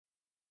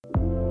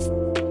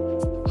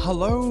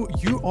Hello,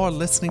 you are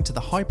listening to the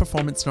High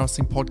Performance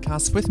Nursing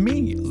Podcast with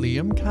me,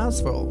 Liam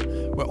Caswell,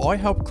 where I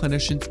help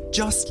clinicians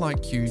just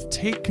like you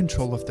take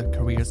control of their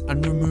careers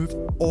and remove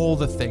all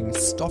the things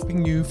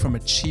stopping you from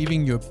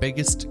achieving your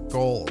biggest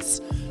goals.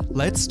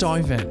 Let's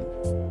dive in.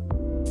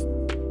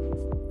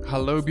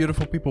 Hello,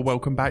 beautiful people.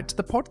 Welcome back to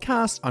the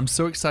podcast. I'm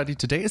so excited.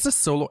 Today is a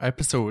solo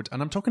episode,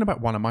 and I'm talking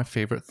about one of my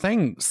favorite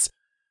things.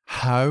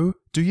 How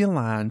do you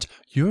land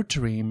your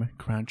dream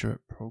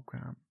graduate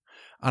program?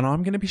 And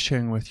I'm going to be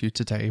sharing with you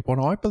today what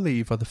I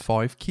believe are the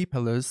 5 key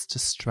pillars to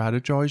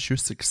strategize your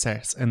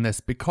success in this,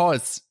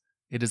 because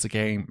it is a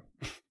game.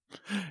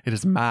 It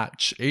is a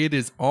match. It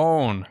is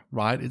on,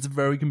 right? It's a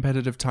very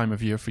competitive time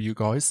of year for you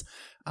guys.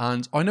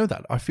 And I know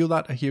that. I feel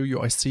that. I hear you.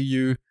 I see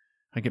you.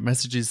 I get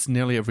messages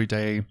nearly every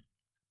day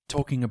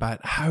talking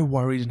about how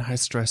worried and how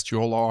stressed you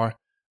all are.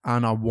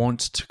 And I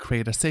want to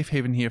create a safe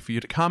haven here for you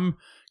to come,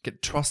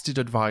 get trusted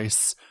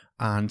advice,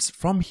 and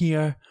from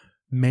here,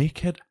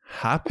 make it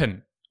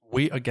happen.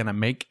 We are going to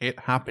make it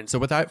happen. So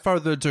without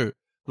further ado,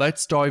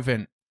 let's dive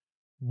in.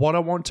 What I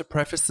want to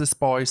preface this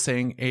by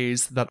saying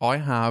is that I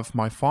have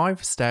my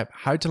 5-step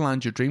How to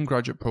Land Your Dream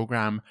Graduate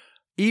Program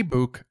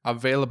ebook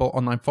available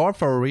online for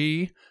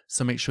free.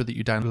 So make sure that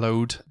you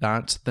download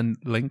that. The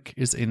link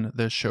is in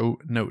the show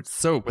notes.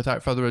 So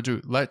without further ado,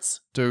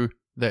 let's do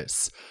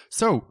this.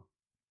 So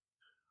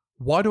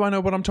why do I know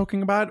what I'm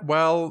talking about?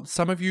 Well,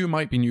 some of you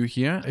might be new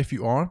here. If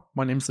you are,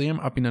 my name's Liam.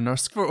 I've been a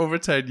nurse for over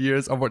 10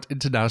 years. I've worked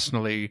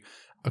internationally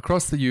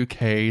across the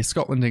UK,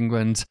 Scotland,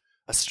 England,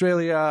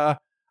 Australia,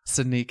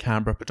 Sydney,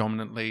 Canberra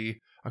predominantly,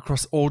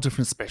 across all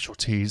different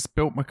specialties,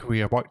 built my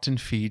career, worked in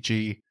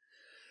Fiji,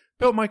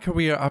 built my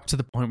career up to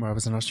the point where I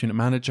was a nurse unit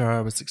manager.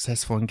 I was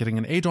successful in getting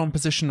an ADON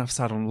position. I've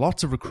sat on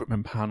lots of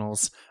recruitment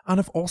panels,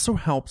 and I've also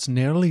helped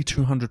nearly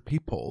 200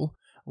 people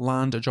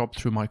land a job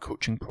through my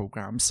coaching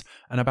programs,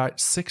 and about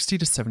 60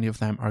 to 70 of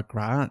them are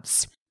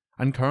grads.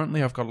 And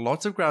currently I've got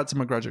lots of grads in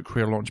my Graduate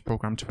Career Launch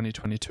Program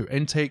 2022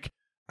 intake,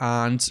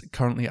 and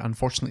currently,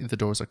 unfortunately, the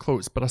doors are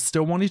closed. But I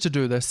still wanted to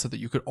do this so that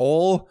you could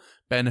all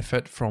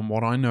benefit from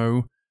what I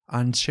know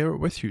and share it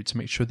with you to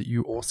make sure that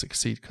you all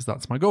succeed, because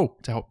that's my goal,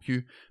 to help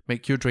you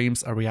make your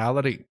dreams a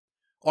reality.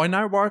 I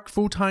now work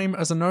full-time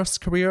as a nurse,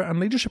 career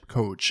and leadership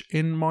coach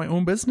in my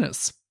own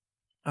business.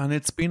 And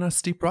it's been a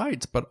steep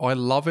ride, but I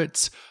love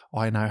it.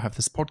 I now have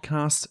this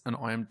podcast and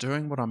I am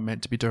doing what I'm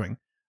meant to be doing.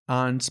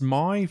 And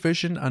my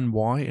vision and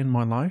why in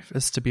my life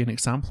is to be an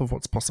example of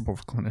what's possible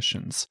for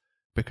clinicians.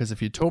 Because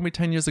if you told me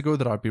 10 years ago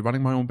that I'd be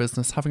running my own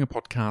business, having a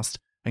podcast,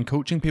 and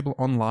coaching people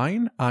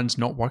online and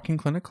not working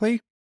clinically,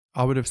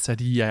 I would have said,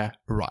 yeah,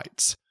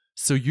 right.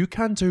 So you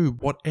can do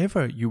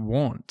whatever you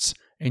want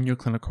in your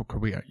clinical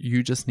career.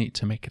 You just need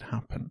to make it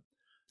happen.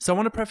 So I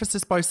want to preface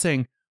this by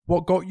saying,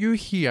 what got you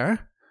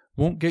here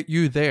won't get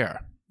you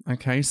there.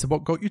 Okay, so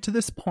what got you to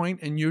this point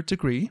in your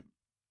degree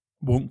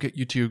won't get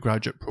you to your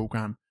graduate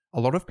program.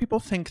 A lot of people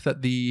think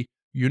that the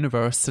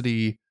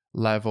university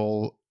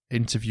level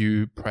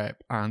interview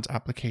prep and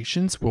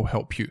applications will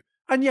help you.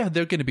 And yeah,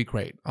 they're going to be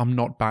great. I'm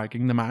not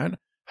bagging them out.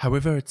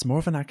 However, it's more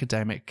of an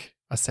academic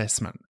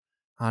assessment.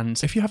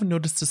 And if you haven't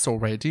noticed this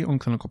already on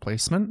clinical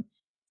placement,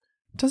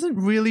 it doesn't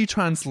really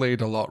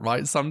translate a lot,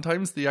 right?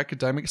 Sometimes the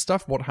academic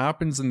stuff, what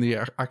happens in the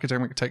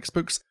academic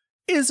textbooks,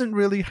 isn't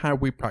really how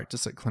we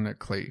practice it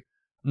clinically.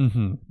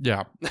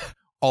 Yeah,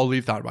 I'll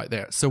leave that right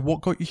there. So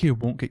what got you here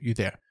won't get you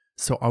there.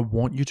 So I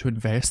want you to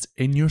invest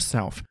in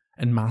yourself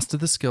and master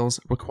the skills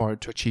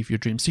required to achieve your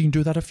dreams. So you can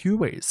do that a few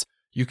ways.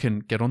 You can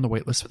get on the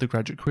waitlist for the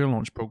Graduate Career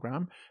Launch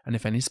Program, and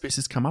if any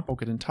spaces come up, I'll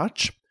get in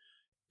touch.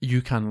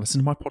 You can listen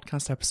to my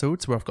podcast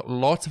episodes where I've got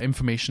lots of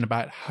information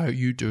about how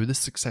you do this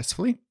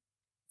successfully.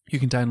 You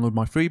can download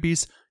my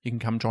freebies. You can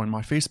come join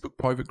my Facebook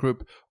private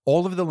group.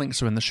 All of the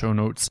links are in the show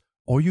notes,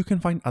 or you can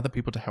find other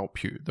people to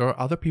help you. There are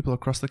other people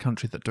across the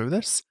country that do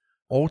this,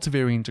 all to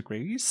varying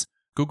degrees.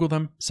 Google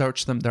them,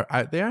 search them, they're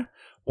out there.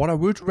 What I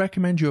would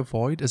recommend you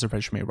avoid is a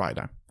resume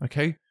writer,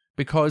 okay?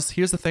 Because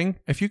here's the thing,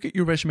 if you get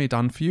your resume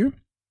done for you,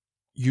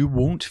 you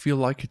won't feel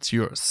like it's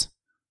yours.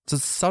 It's a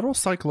subtle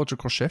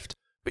psychological shift,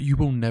 but you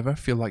will never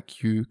feel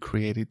like you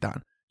created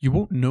that. You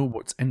won't know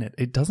what's in it.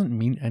 It doesn't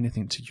mean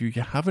anything to you.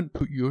 You haven't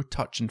put your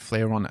touch and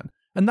flair on it.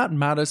 And that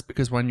matters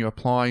because when you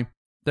apply,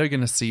 they're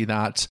going to see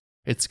that.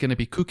 It's going to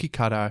be cookie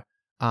cutter.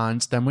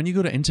 And then when you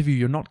go to interview,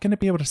 you're not going to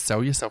be able to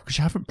sell yourself because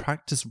you haven't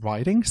practiced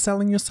writing,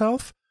 selling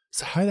yourself.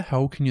 So how the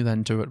hell can you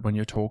then do it when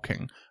you're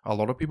talking? A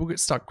lot of people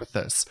get stuck with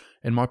this.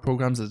 In my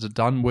programs, it's a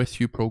done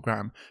with you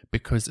program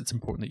because it's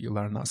important that you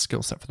learn that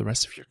skill set for the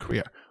rest of your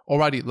career.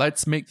 Alrighty,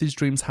 let's make these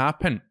dreams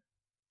happen.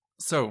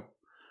 So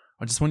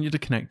I just want you to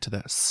connect to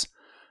this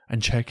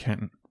and check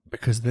in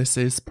because this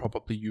is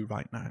probably you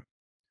right now.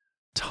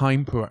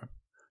 Time poor.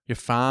 You're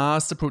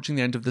fast approaching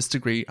the end of this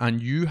degree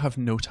and you have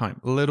no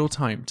time, little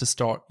time to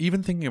start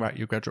even thinking about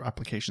your graduate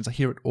applications. I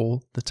hear it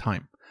all the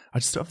time. I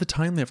just don't have the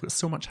time there. I've got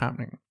so much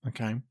happening,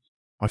 okay?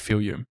 I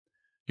feel you.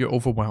 You're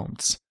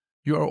overwhelmed.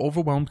 You are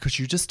overwhelmed because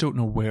you just don't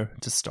know where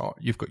to start.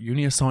 You've got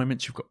uni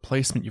assignments, you've got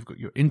placement, you've got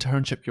your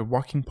internship, you're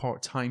working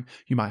part-time,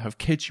 you might have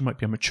kids, you might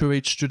be a mature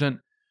age student.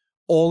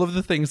 All of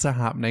the things are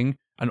happening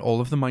and all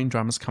of the mind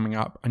drama's coming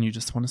up and you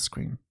just want to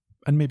scream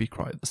and maybe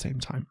cry at the same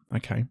time,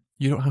 okay?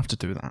 You don't have to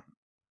do that.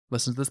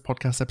 Listen to this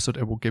podcast episode.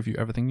 It will give you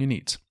everything you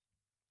need.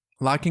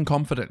 Lacking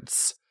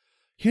confidence.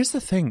 Here's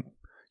the thing,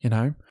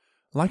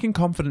 lacking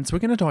confidence, we're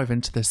going to dive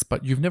into this,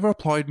 but you've never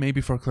applied maybe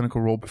for a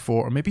clinical role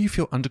before, or maybe you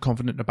feel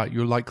underconfident about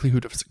your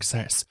likelihood of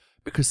success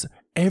because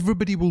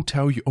everybody will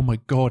tell you, oh my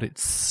God,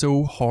 it's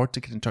so hard to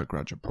get into a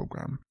graduate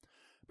program.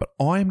 But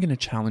I'm going to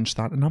challenge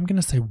that and I'm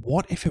going to say,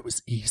 what if it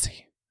was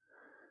easy?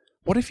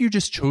 What if you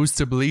just chose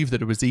to believe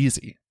that it was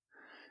easy?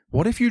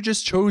 What if you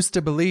just chose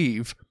to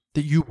believe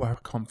that you were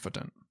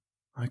confident?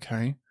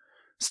 Okay?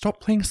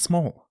 Stop playing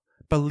small.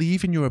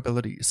 Believe in your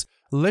abilities.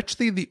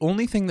 Literally, the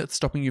only thing that's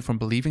stopping you from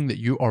believing that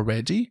you are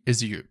ready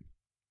is you.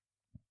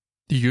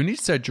 The uni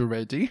said you're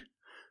ready.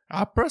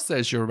 APRA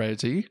says you're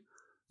ready.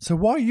 So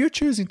why are you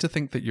choosing to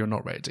think that you're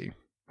not ready?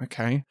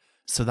 Okay?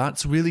 So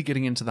that's really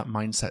getting into that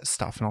mindset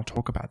stuff, and I'll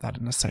talk about that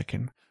in a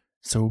second.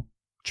 So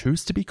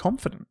choose to be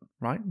confident,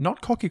 right?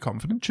 Not cocky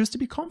confident. Choose to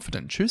be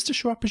confident. Choose to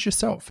show up as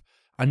yourself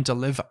and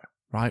deliver,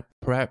 right?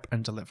 Prep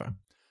and deliver.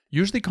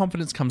 Usually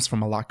confidence comes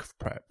from a lack of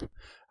prep,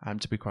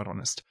 to be quite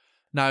honest.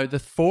 Now, the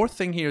fourth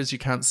thing here is you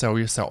can't sell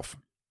yourself.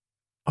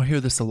 I hear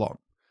this a lot.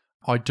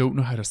 I don't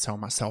know how to sell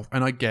myself,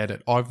 and I get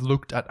it. I've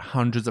looked at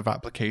hundreds of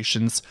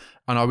applications,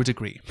 and I would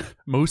agree.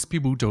 Most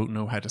people don't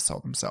know how to sell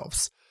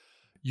themselves.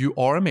 You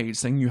are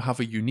amazing. You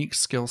have a unique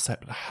skill set,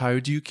 but how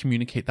do you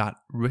communicate that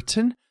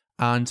written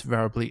and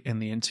verbally in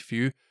the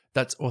interview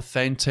that's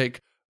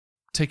authentic,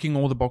 ticking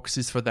all the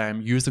boxes for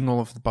them, using all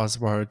of the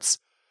buzzwords?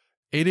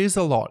 It is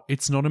a lot.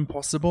 It's not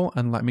impossible.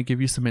 And let me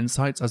give you some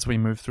insights as we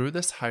move through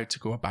this, how to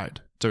go about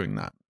doing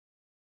that.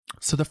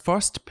 So the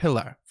first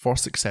pillar for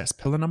success,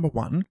 pillar number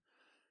 1,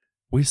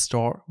 we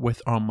start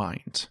with our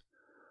mind.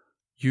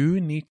 You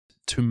need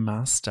to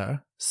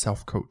master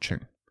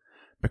self-coaching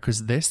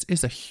because this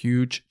is a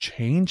huge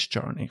change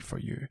journey for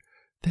you.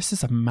 This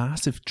is a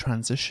massive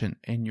transition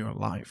in your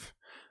life.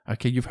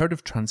 Okay, you've heard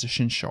of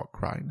transition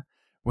shock, right?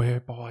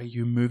 Whereby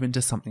you move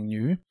into something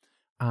new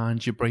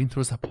and your brain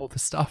throws up all the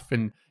stuff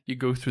and you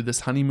go through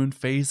this honeymoon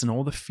phase and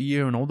all the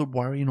fear and all the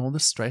worry and all the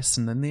stress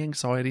and then the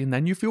anxiety and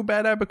then you feel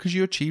better because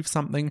you achieve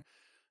something.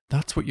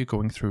 That's what you're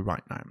going through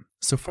right now.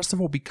 So first of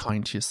all, be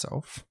kind to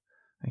yourself.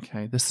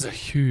 Okay, this is a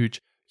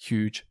huge,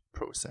 huge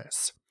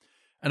process.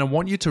 And I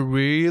want you to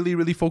really,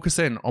 really focus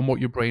in on what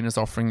your brain is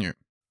offering you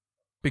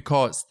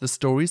because the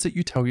stories that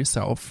you tell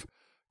yourself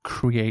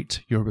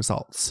create your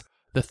results.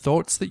 The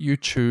thoughts that you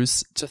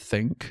choose to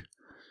think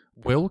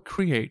will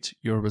create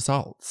your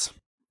results.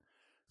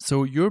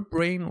 So your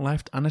brain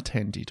left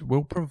unattended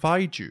will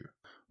provide you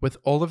with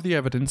all of the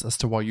evidence as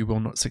to why you will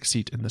not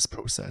succeed in this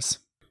process.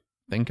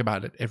 Think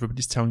about it.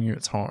 Everybody's telling you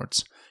it's hard.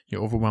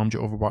 You're overwhelmed,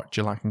 you're overworked,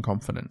 you're lacking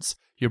confidence.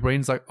 Your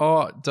brain's like,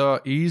 oh, duh,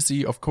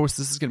 easy. Of course,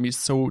 this is going to be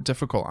so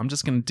difficult. I'm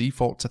just going to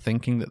default to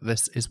thinking that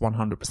this is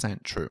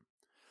 100% true.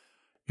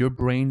 Your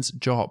brain's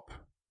job,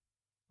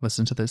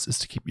 listen to this, is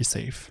to keep you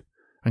safe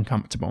and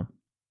comfortable.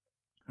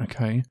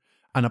 Okay?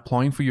 And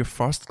applying for your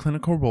first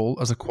clinical role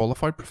as a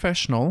qualified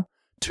professional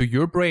to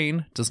your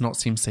brain does not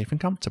seem safe and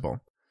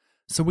comfortable.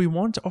 So we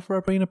want to offer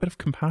our brain a bit of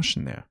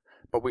compassion there,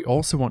 but we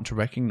also want to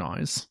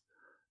recognize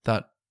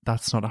that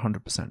that's not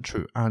 100%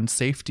 true. And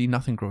safety,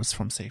 nothing grows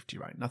from safety,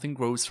 right? Nothing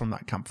grows from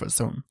that comfort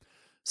zone.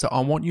 So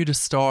I want you to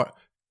start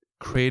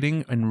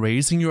creating and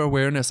raising your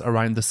awareness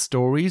around the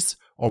stories,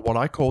 or what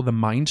I call the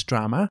mind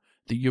drama,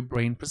 that your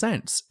brain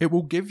presents. It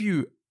will give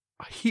you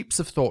heaps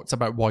of thoughts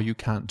about why you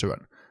can't do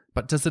it.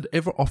 But does it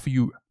ever offer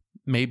you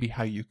maybe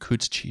how you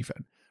could achieve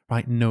it?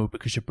 Right? No,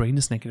 because your brain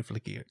is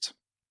negatively geared.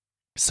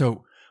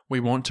 So we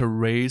want to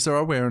raise our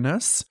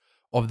awareness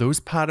of those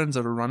patterns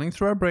that are running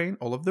through our brain,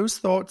 all of those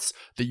thoughts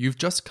that you've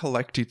just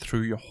collected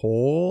through your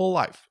whole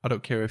life. I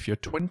don't care if you're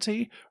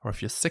 20 or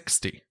if you're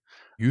 60.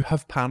 You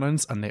have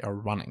patterns and they are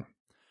running.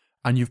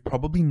 And you've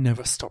probably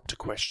never stopped to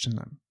question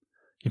them.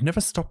 You've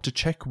never stopped to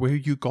check where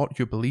you got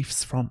your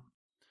beliefs from.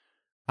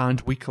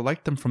 And we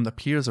collect them from the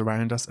peers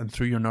around us and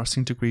through your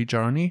nursing degree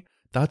journey.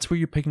 That's where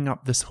you're picking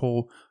up this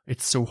whole,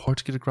 it's so hard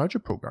to get a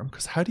graduate program.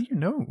 Because how do you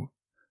know?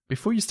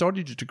 Before you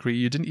started your degree,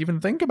 you didn't even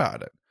think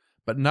about it.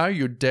 But now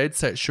you're dead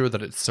set sure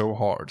that it's so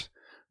hard,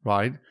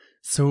 right?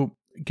 So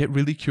get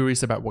really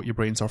curious about what your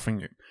brain's offering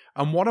you.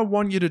 And what I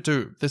want you to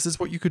do, this is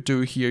what you could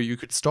do here. You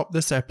could stop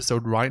this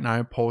episode right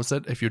now, pause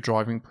it. If you're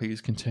driving,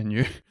 please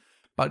continue.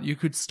 But you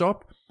could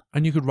stop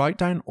and you could write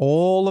down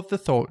all of the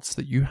thoughts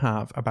that you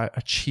have about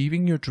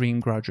achieving your dream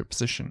graduate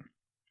position.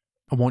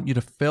 I want you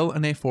to fill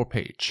an A4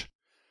 page.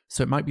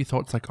 So it might be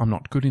thoughts like, I'm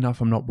not good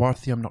enough, I'm not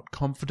worthy, I'm not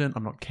confident,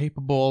 I'm not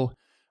capable,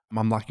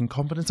 I'm lacking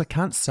confidence, I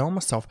can't sell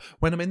myself.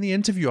 When I'm in the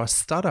interview, I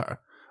stutter.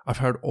 I've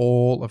heard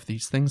all of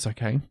these things,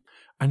 okay?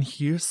 And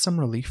here's some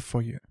relief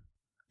for you.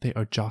 They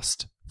are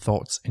just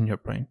thoughts in your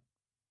brain.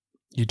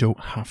 You don't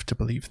have to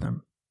believe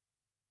them.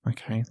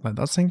 Okay, let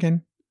that sink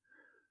in.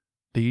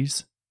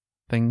 These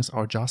things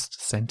are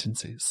just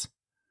sentences.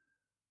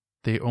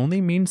 They only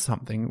mean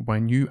something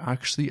when you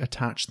actually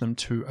attach them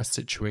to a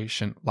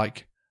situation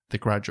like the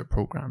graduate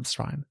programs,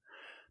 Ryan.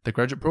 The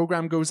graduate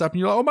program goes up and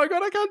you're like, oh my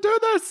God, I can't do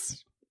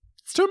this.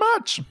 It's too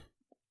much.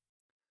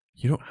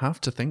 You don't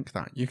have to think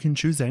that. You can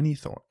choose any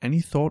thought.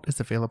 Any thought is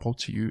available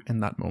to you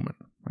in that moment,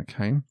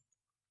 okay?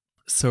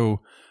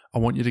 So I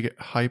want you to get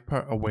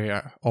hyper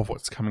aware of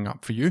what's coming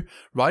up for you.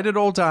 Write it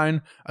all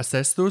down.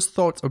 Assess those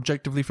thoughts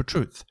objectively for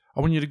truth. I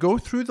want you to go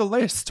through the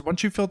list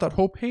once you've filled that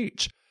whole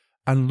page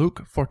and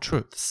look for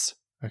truths,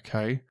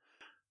 okay?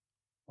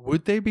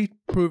 Would they be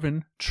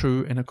proven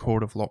true in a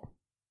court of law?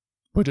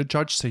 Would a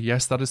judge say,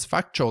 yes, that is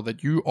factual,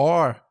 that you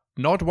are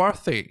not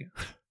worthy?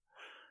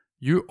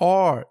 You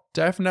are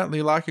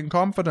definitely lacking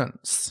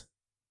confidence.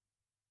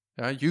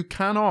 You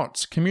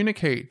cannot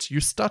communicate. You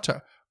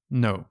stutter.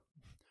 No.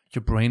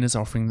 Your brain is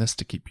offering this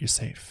to keep you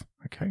safe,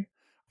 okay?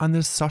 And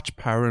there's such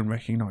power in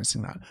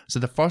recognizing that. So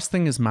the first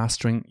thing is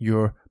mastering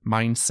your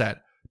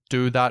mindset.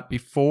 Do that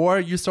before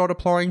you start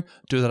applying.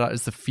 Do that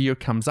as the fear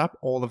comes up,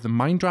 all of the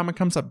mind drama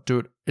comes up. Do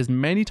it as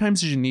many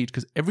times as you need,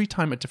 because every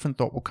time a different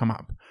thought will come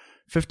up.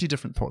 50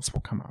 different thoughts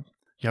will come up.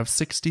 You have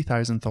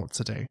 60,000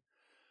 thoughts a day.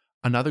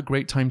 Another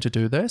great time to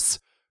do this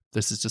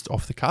is just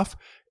off the cuff,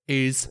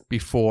 is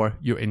before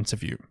your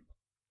interview.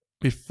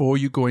 Before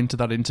you go into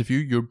that interview,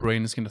 your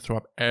brain is going to throw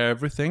up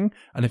everything.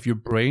 And if your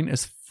brain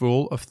is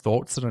full of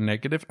thoughts that are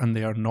negative and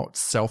they are not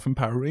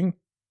self-empowering,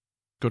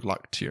 good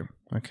luck to you,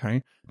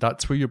 okay?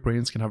 That's where your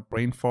brain's going to have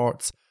brain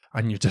farts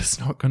and you're just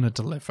not going to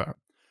deliver.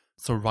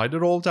 So write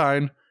it all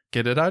down,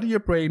 get it out of your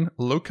brain,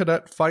 look at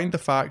it, find the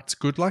facts.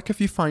 Good luck if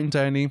you find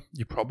any.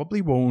 You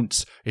probably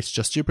won't. It's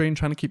just your brain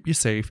trying to keep you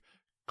safe.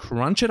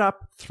 Crunch it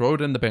up, throw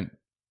it in the bin,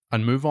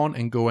 and move on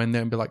and go in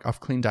there and be like, I've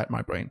cleaned out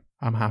my brain.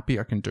 I'm happy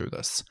I can do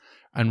this.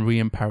 And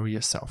re-empower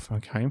yourself,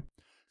 okay?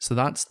 So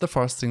that's the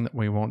first thing that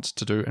we want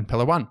to do in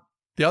Pillar 1.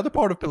 The other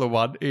part of Pillar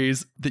 1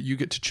 is that you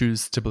get to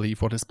choose to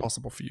believe what is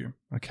possible for you,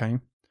 okay?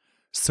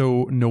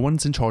 So no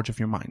one's in charge of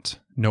your mind.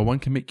 No one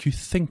can make you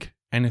think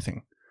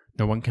anything.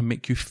 No one can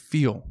make you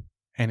feel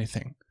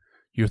anything.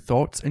 Your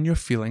thoughts and your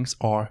feelings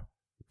are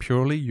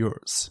purely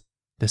yours.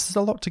 This is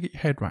a lot to get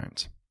your head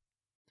around.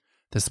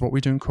 This is what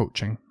we do in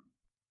coaching.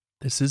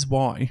 This is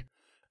why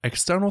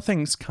external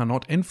things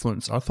cannot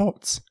influence our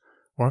thoughts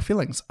or our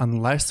feelings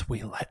unless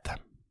we let them.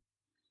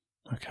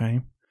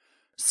 Okay?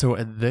 So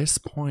at this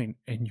point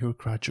in your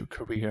graduate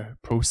career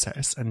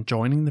process and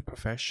joining the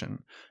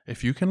profession,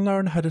 if you can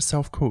learn how to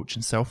self-coach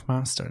and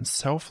self-master and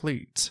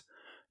self-lead,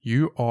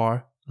 you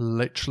are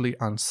literally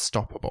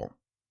unstoppable.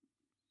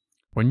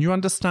 When you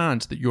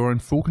understand that you're in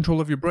full control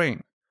of your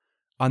brain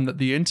and that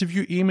the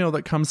interview email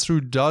that comes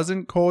through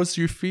doesn't cause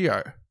you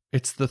fear,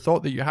 it's the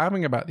thought that you're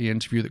having about the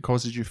interview that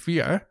causes you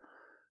fear,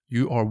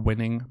 you are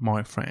winning,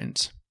 my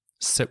friend.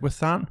 Sit with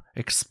that,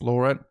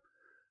 explore it,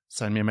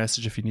 send me a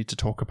message if you need to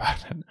talk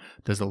about it.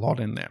 There's a lot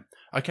in there.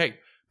 Okay,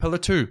 Pillar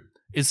 2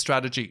 is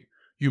strategy.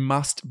 You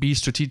must be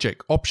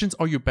strategic. Options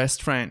are your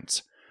best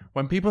friends.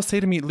 When people say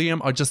to me, Liam,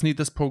 I just need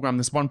this program,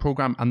 this one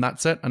program, and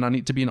that's it, and I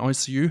need to be in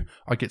ICU,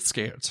 I get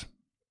scared.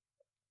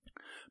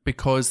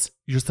 Because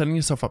you're setting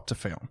yourself up to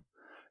fail.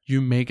 You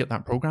may get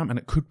that program and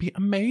it could be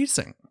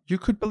amazing. You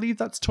could believe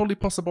that's totally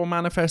possible,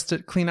 manifest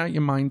it, clean out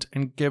your mind,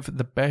 and give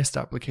the best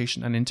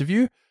application and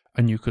interview,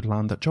 and you could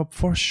land that job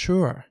for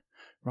sure,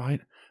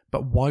 right?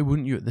 But why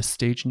wouldn't you at this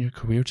stage in your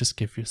career just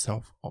give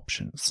yourself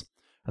options?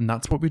 And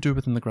that's what we do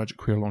within the Graduate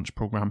Career Launch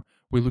program.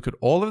 We look at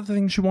all of the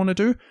things you want to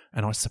do,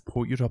 and I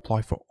support you to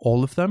apply for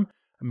all of them,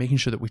 and making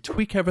sure that we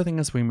tweak everything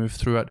as we move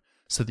through it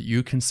so that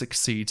you can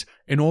succeed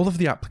in all of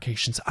the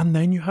applications. And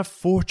then you have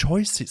 4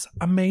 choices.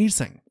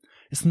 Amazing.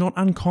 It's not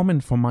uncommon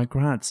for my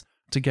grads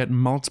to get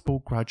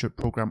multiple graduate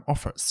program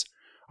offers.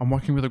 I'm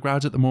working with a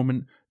grad at the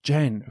moment,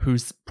 Jen,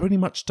 who's pretty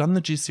much done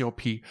the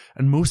GCLP,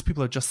 and most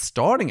people are just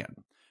starting it.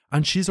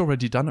 And she's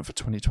already done it for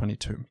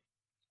 2022.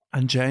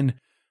 And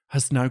Jen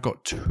has now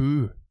got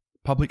 2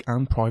 public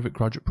and private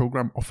graduate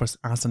program offers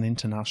as an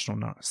international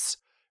nurse.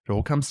 It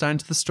all comes down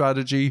to the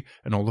strategy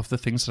and all of the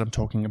things that I'm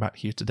talking about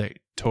here today.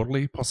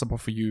 Totally possible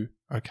for you,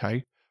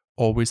 okay?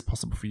 Always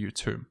possible for you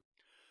too.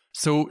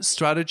 So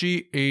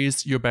strategy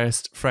is your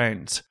best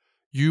friend.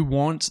 You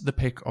want the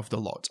pick of the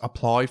lot.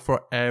 Apply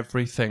for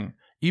everything.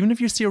 Even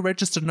if you see a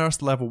registered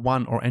nurse level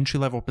 1 or entry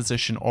level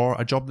position or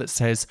a job that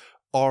says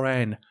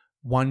RN,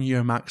 1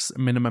 year max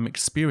minimum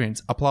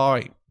experience,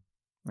 apply.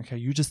 Okay,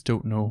 you just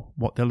don't know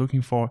what they're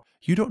looking for.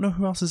 You don't know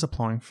who else is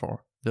applying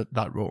for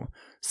that role.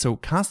 So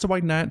cast a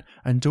wide net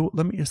and don't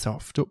limit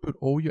yourself. Don't put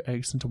all your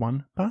eggs into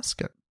one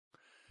basket.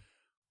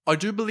 I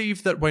do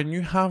believe that when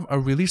you have a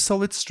really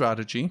solid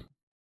strategy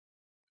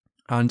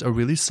and a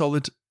really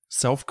solid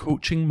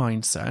self-coaching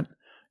mindset,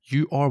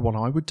 you are what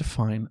I would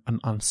define an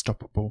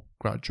unstoppable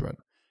graduate.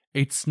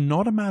 It's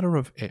not a matter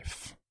of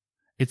if,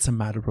 it's a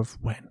matter of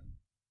when.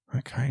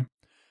 Okay?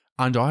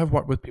 And I have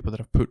worked with people that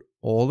have put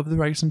all of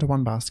the eggs into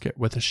one basket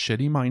with a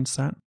shitty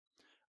mindset,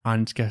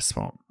 and guess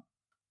what?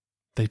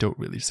 They don't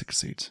really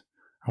succeed.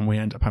 And we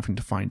end up having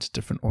to find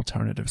different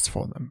alternatives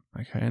for them.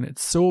 Okay? And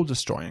it's soul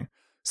destroying.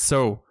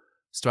 So,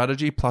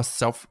 strategy plus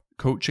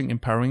self-coaching,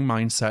 empowering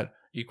mindset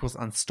equals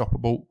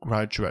unstoppable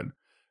graduate.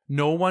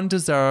 No one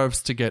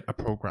deserves to get a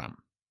program.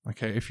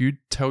 Okay? If you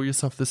tell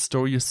yourself this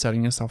story, you're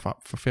setting yourself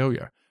up for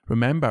failure.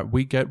 Remember,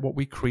 we get what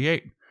we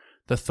create.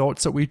 The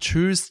thoughts that we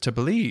choose to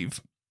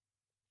believe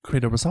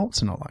create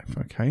results in our life,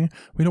 okay?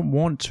 We don't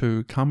want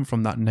to come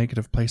from that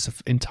negative place of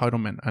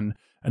entitlement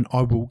and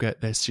I will get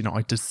this,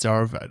 I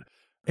deserve it.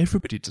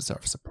 Everybody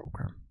deserves a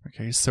program,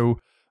 okay? So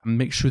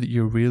make sure that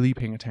you're really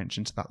paying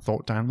attention to that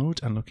thought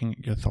download and looking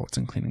at your thoughts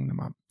and cleaning them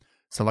up.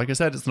 So like I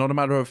said, it's not a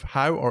matter of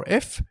how or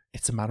if,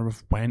 it's a matter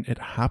of when it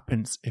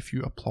happens if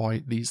you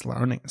apply these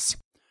learnings.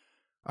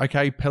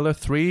 Okay, pillar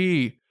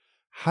 3,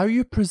 how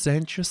you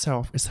present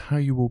yourself is how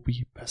you will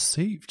be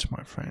perceived,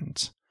 my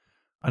friend.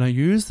 And I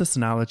use this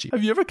analogy.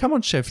 Have you ever come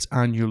on shift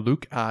and you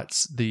look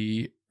at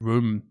the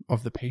room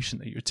of the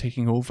patient that you're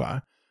taking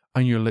over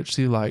and you're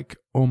literally like,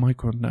 oh my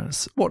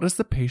goodness, what has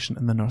the patient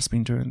and the nurse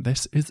been doing?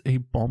 This is a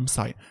bomb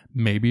site.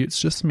 Maybe it's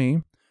just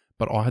me,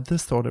 but I had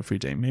this thought every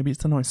day. Maybe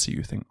it's an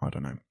ICU thing. I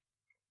don't know.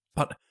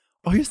 But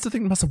I used to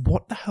think to myself,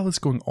 what the hell is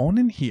going on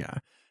in here?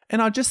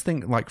 And I just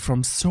think like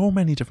from so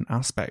many different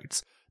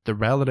aspects, the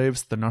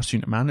relatives, the nurse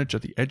unit manager,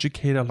 the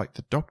educator, like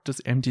the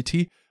doctors,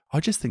 MDT, I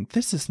just think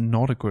this is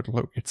not a good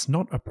look. It's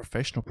not a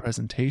professional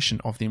presentation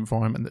of the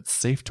environment that's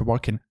safe to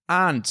work in.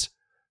 And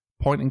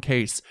point in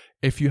case,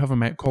 if you have a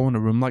Met call in a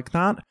room like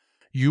that,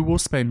 you will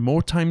spend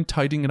more time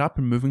tidying it up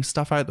and moving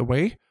stuff out of the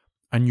way,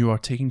 and you are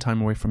taking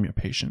time away from your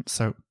patient.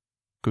 So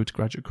good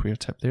graduate career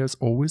tip there is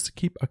always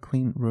keep a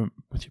clean room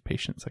with your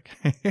patients,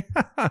 okay?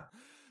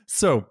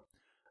 So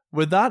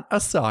with that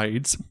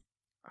aside,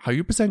 how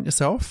you present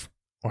yourself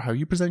or how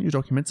you present your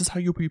documents is how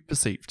you'll be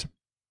perceived.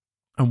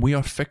 And we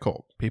are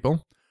fickle,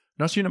 people.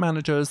 Nurse unit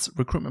managers,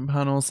 recruitment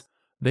panels,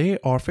 they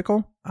are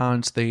fickle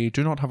and they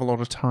do not have a lot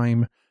of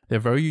time. They're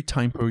very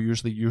time poor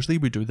usually. Usually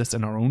we do this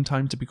in our own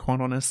time, to be quite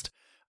honest.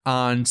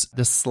 And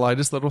the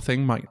slightest little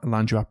thing might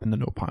land you up in the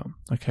no pile,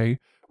 okay?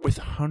 With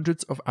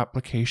hundreds of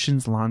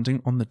applications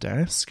landing on the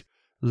desk,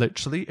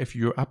 literally, if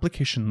your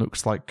application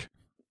looks like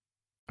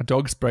a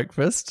dog's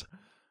breakfast,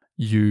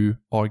 you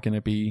are going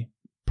to be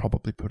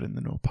probably put in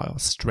the no pile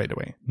straight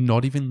away,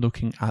 not even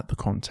looking at the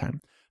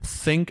content.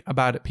 Think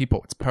about it,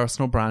 people. It's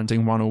personal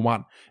branding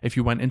 101. If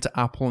you went into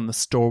Apple and the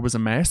store was a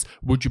mess,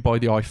 would you buy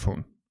the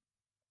iPhone?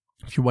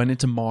 If you went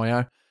into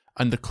Maya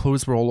and the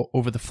clothes were all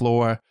over the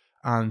floor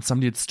and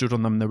somebody had stood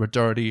on them, they were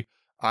dirty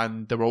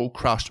and they were all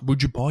crushed,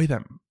 would you buy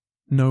them?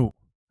 No.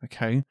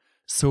 Okay,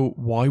 so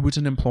why would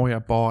an employer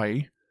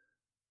buy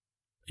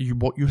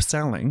what you're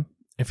selling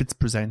if it's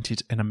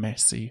presented in a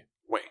messy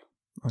way?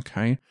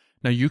 Okay,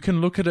 now you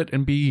can look at it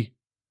and be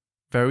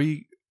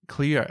very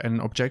clear and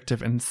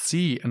objective and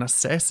see and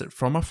assess it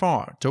from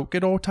afar. Don't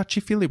get all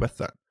touchy-feely with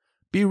it.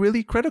 Be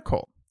really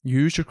critical.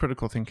 Use your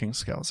critical thinking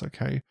skills,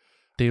 okay?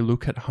 They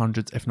look at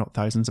hundreds, if not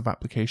thousands of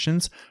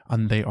applications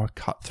and they are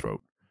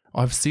cutthroat.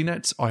 I've seen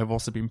it. I have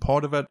also been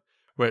part of it.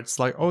 Where it's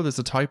like, oh, there's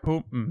a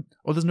typo.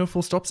 Oh, there's no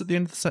full stops at the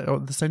end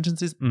of the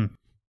sentences.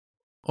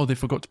 Oh, they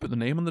forgot to put the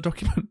name on the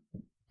document.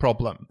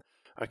 Problem.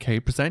 Okay,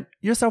 present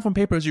yourself on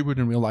paper as you would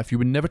in real life. You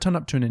would never turn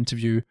up to an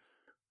interview.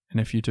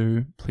 And if you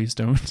do, please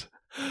don't.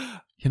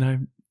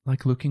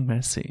 Like looking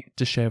messy,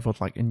 disheveled,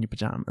 like in your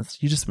pajamas.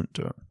 You just wouldn't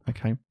do it,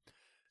 okay?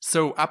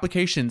 So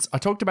applications. I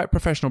talked about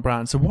professional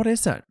brand. So what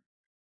is it?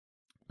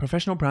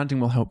 Professional branding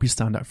will help you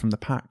stand out from the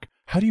pack.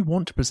 How do you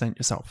want to present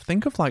yourself?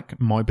 Think of like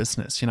my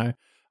business,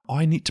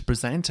 I need to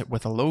present it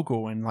with a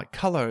logo and like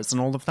colors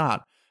and all of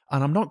that.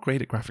 And I'm not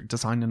great at graphic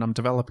design and I'm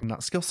developing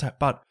that skill set,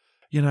 but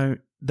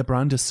the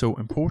brand is so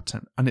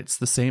important and it's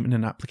the same in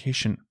an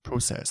application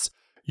process.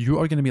 You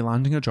are going to be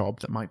landing a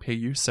job that might pay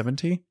you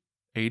 70,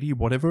 80,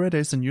 whatever it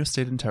is in your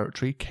state and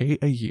territory, K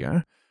a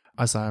year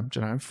as a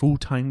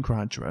full-time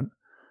graduate.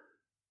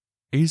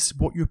 Is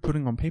what you're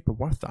putting on paper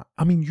worth that?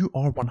 I mean, you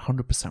are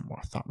 100%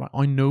 worth that, right?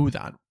 I know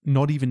that,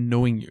 not even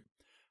knowing you.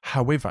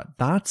 However,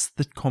 that's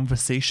the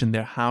conversation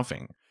they're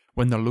having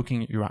when they're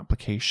looking at your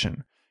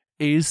application.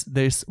 Is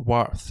this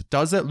worth?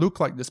 Does it look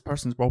like this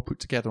person's well put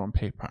together on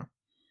paper?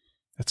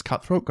 It's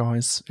cutthroat,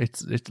 guys.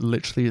 It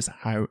literally is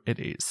how it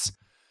is.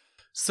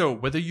 So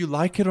whether you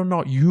like it or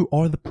not, you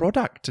are the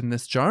product in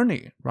this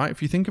journey, right?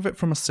 If you think of it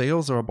from a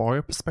sales or a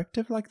buyer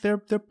perspective, like they're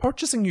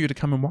purchasing you to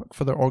come and work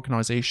for their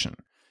organization.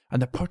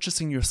 And they're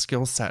purchasing your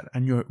skill set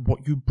and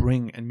what you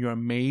bring and your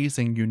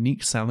amazing,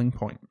 unique selling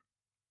point.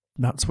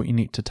 That's what you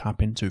need to tap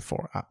into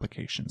for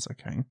applications,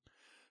 okay?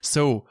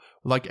 So,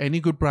 like any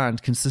good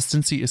brand,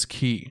 consistency is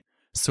key.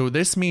 So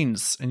this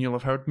means, and you'll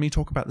have heard me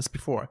talk about this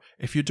before,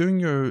 if you're doing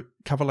your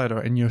cover letter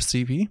and your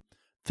CV,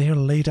 they're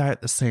laid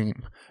out the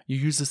same. You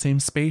use the same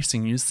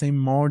spacing, you use the same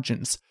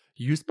margins,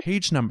 you use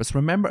page numbers.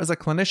 Remember, as a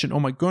clinician, oh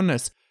my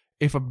goodness,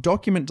 if a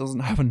document doesn't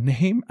have a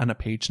name and a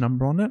page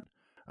number on it,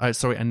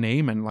 a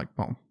name and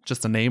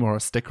just a name or a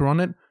sticker on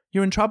it,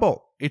 you're in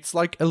trouble. It's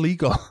like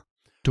illegal.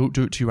 Don't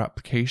do it to your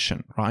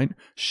application, right?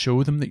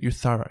 Show them that you're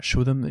thorough.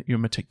 Show them that you're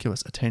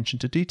meticulous, attention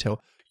to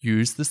detail.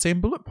 Use the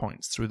same bullet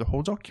points through the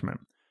whole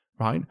document,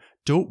 right?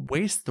 Don't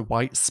waste the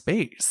white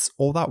space,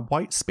 all that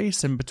white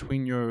space in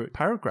between your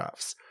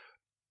paragraphs.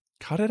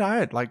 Cut it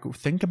out.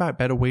 Think about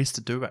better ways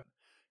to do it.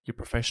 Your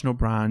professional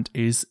brand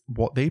is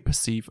what they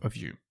perceive of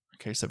you.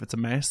 Okay, so if it's a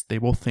mess, they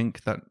will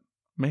think that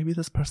maybe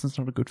this person's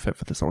not a good fit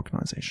for this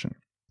organization.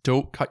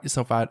 Don't cut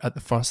yourself out at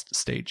the first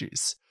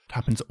stages. It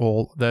happens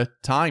all the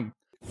time.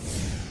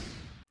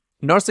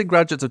 Nursing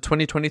graduates of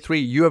 2023,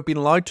 you have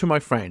been lied to, my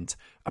friend.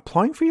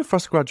 Applying for your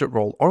first graduate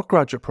role or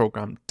graduate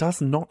program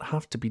does not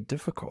have to be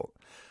difficult.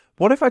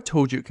 What if I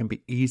told you it can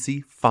be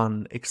easy,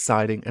 fun,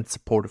 exciting, and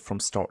supportive from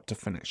start to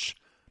finish?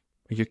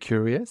 Are you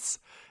curious?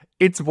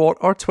 It's what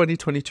our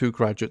 2022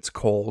 graduates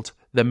called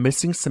the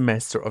missing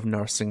semester of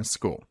nursing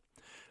school.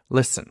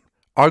 Listen,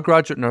 our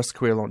Graduate Nurse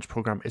Career Launch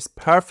program is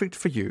perfect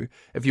for you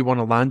if you want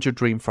to land your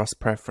dream first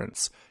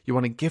preference. You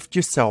want to gift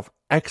yourself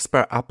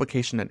expert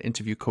application and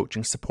interview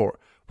coaching support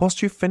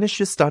whilst you finish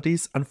your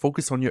studies and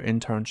focus on your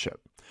internship.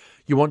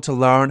 You want to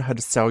learn how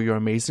to sell your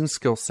amazing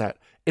skill set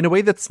in a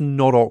way that's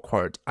not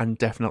awkward and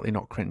definitely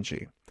not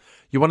cringy.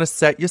 You want to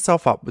set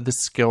yourself up with the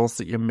skills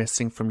that you're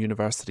missing from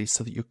university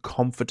so that you're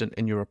confident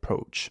in your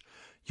approach.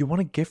 You want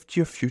to gift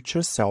your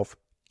future self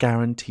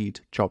guaranteed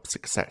job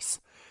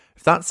success.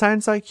 If that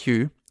sounds like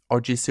you, our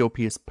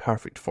GCLP is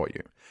perfect for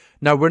you.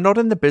 Now, we're not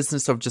in the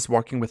business of just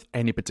working with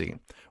anybody.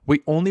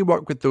 We only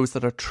work with those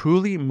that are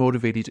truly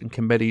motivated and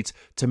committed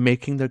to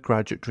making their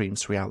graduate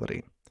dreams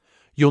reality.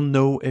 You'll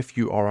know if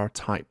you are our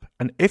type.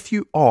 And if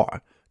you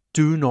are,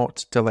 do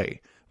not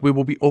delay. We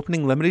will be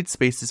opening limited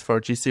spaces for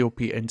our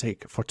GCLP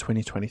intake for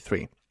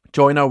 2023.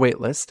 Join our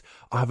waitlist.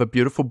 I have a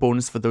beautiful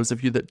bonus for those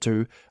of you that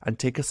do, and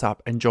take us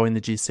up and join the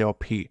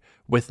GCLP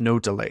with no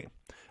delay.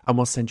 And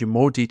we'll send you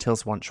more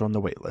details once you're on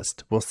the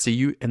waitlist. We'll see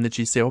you in the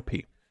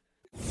GCLP.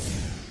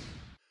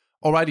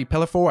 Alrighty,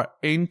 pillar 4,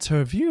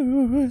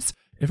 interviews.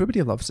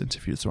 Everybody loves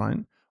interviews, right?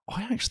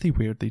 I actually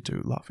weirdly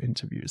do love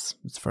interviews.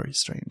 It's very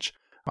strange.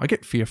 I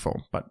get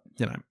fearful, but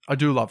I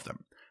do love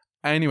them.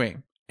 Anyway,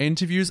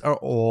 interviews are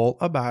all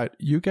about,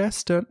 you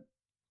guessed it,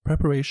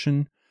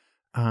 preparation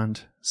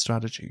and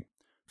strategy.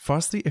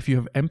 Firstly, if you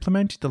have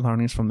implemented the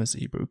learnings from this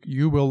ebook,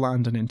 you will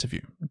land an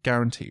interview,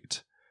 guaranteed.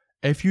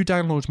 If you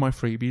download my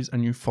freebies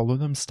and you follow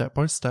them step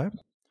by step,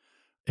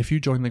 if you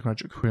join the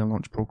Graduate Career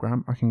Launch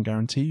program, I can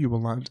guarantee you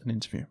will land an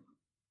interview.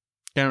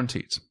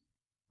 Guaranteed.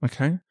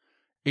 Okay?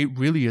 It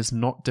really is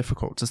not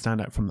difficult to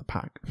stand out from the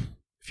pack.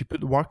 If you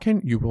put the work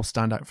in, you will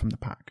stand out from the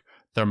pack.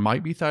 There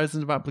might be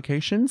thousands of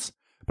applications,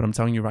 but I'm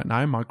telling you right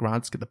now, my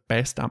grads get the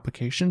best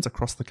applications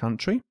across the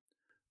country,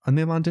 and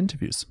they land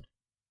interviews.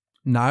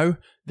 Now,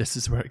 this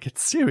is where it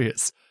gets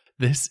serious.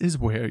 This is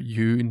where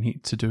you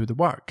need to do the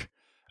work.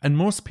 And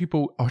most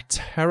people are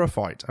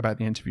terrified about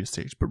the interview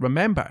stage. But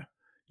remember,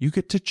 you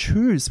get to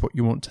choose what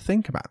you want to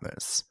think about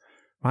this,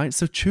 right?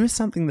 So choose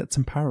something that's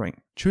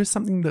empowering. Choose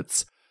something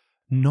that's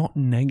not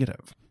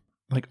negative.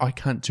 Like, I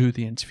can't do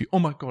the interview. Oh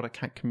my God, I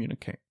can't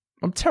communicate.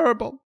 I'm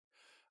terrible.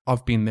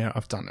 I've been there.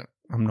 I've done it.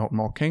 I'm not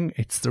mocking.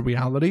 It's the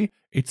reality.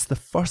 It's the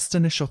first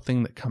initial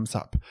thing that comes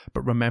up.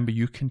 But remember,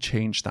 you can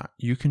change that.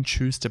 You can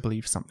choose to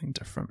believe something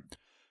different.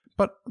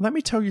 But let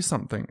me tell you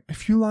something.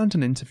 If you land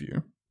an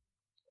interview,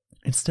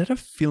 instead of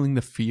feeling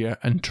the fear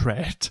and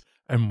dread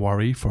and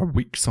worry for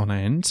weeks on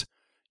end,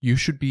 you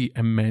should be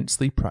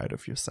immensely proud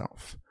of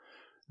yourself.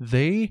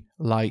 They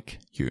like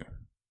you.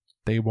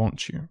 They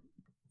want you.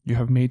 You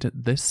have made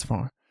it this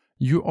far.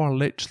 You are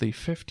literally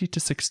 50 to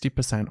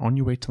 60% on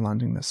your way to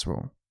landing this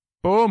role.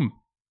 Boom!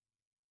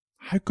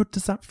 How good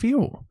does that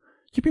feel?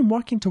 You've been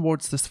working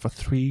towards this for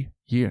 3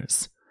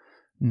 years.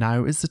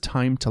 Now is the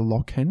time to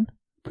lock in,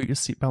 put your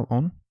seatbelt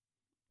on,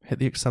 hit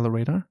the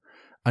accelerator,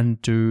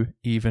 and do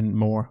even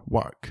more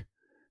work.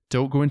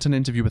 Don't go into an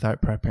interview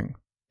without prepping.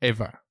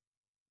 Ever.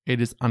 It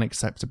is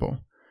unacceptable.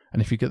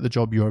 And if you get the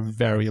job, you are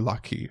very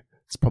lucky.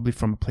 It's probably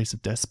from a place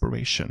of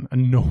desperation,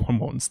 and no one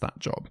wants that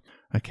job.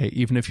 Okay,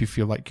 even if you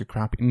feel like you're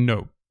crappy.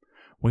 No.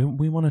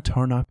 We want to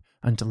turn up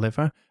and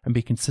deliver and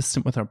be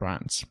consistent with our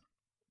brands.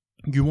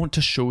 You want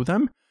to show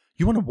them.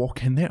 You want to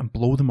walk in there and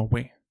blow them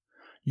away.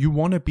 You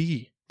want to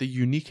be the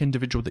unique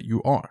individual that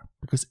you are,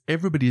 because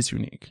everybody is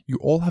unique. You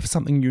all have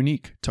something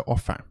unique to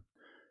offer.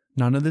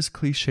 None of this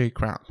cliche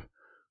crap.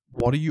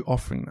 What are you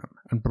offering them?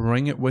 And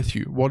bring it with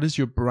you. What is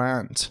your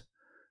brand?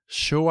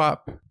 Show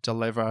up,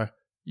 deliver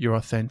your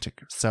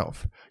authentic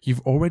self. You've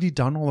already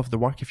done all of the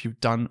work if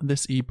you've done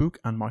this ebook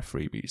and my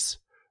freebies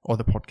or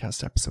the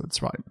podcast episodes,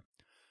 right?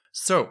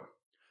 So,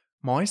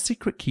 my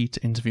secret key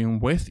to interviewing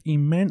with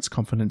immense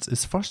confidence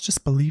is first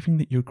just believing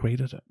that you're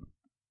great at it.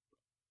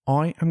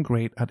 I am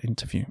great at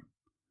interview.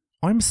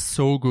 I'm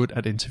so good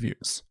at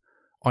interviews.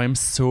 I am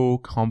so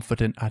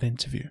confident at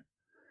interview.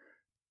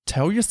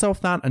 Tell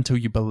yourself that until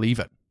you believe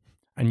it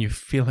and you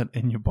feel it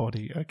in your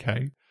body,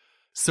 okay?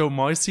 So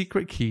my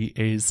secret key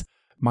is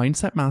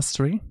mindset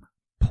mastery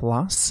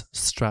plus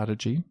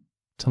strategy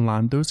to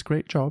land those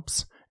great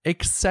jobs,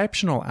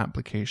 exceptional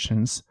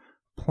applications,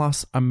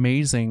 plus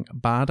amazing,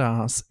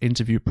 badass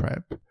interview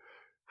prep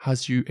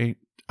has you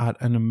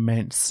at an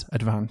immense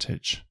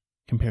advantage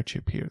compared to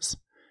your peers.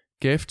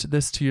 Gift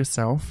this to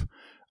yourself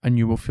and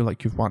you will feel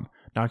like you've won.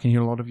 Now I can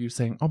hear a lot of you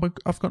saying, oh, but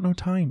I've got no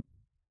time.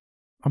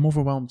 I'm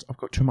overwhelmed. I've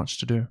got too much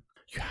to do.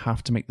 You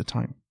have to make the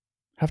time.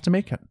 You have to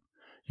make it.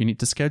 You need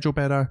to schedule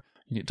better.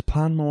 You need to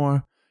plan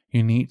more.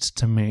 You need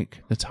to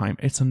make the time.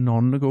 It's a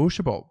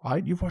non-negotiable,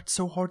 right? You've worked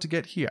so hard to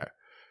get here.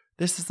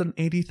 This is an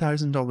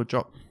 $80,000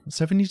 job,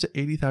 $70,000 to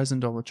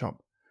 $80,000 job.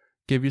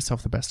 Give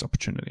yourself the best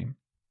opportunity.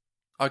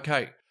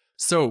 Okay,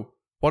 so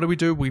what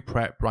do? We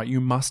prep, right? You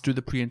must do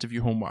the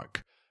pre-interview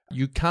homework.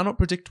 You cannot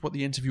predict what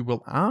the interview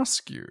will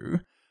ask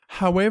you.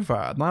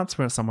 However, that's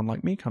where someone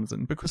like me comes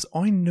in, because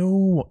I know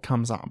what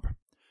comes up.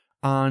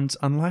 And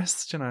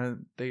unless,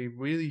 they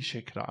really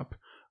shake it up,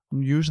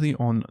 I'm usually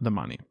on the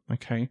money,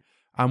 okay?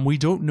 And we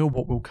don't know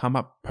what will come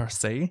up per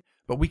se,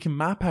 but we can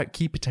map out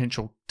key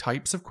potential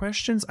types of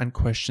questions and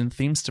question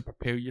themes to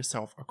prepare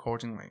yourself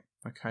accordingly,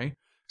 okay?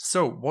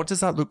 So what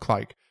does that look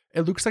like?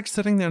 It looks like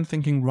sitting there and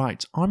thinking,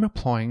 right, I'm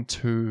applying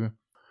to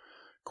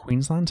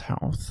Queensland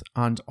Health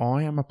and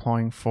I am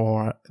applying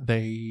for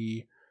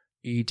the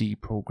AD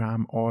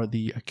program or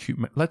the acute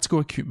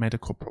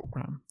medical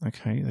program,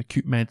 okay? The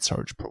acute med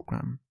surge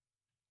program.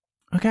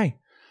 Okay,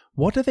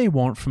 what do they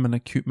want from an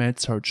acute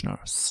med surge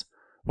nurse?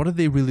 What are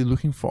they really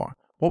looking for?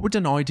 What would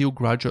an ideal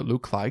graduate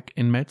look like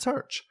in med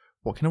surge?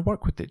 What kind of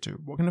work would they do?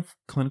 What kind of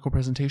clinical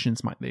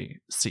presentations might they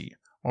see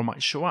or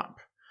might show up?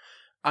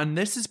 And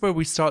this is where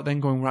we start then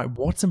going, right,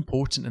 what's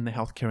important in the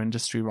healthcare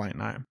industry right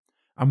now?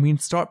 And we can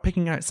start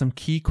picking out some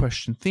key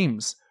question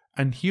themes.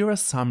 And here are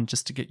some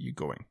just to get you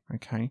going,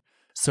 okay?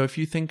 So if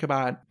you think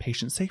about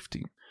patient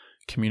safety,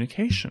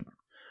 communication,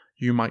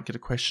 you might get a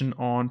question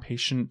on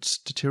patient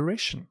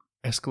deterioration,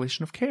 escalation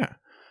of care,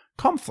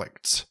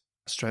 conflict,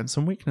 strengths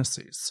and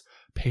weaknesses,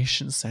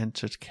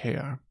 patient-centered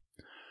care.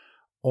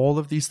 All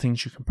of these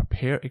things you can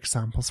prepare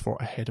examples for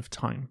ahead of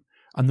time.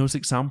 And those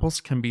examples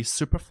can be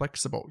super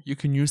flexible. You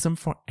can use them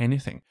for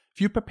anything.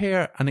 If you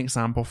prepare an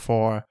example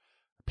for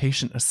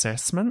patient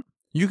assessment,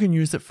 you can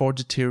use it for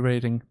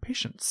deteriorating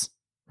patients,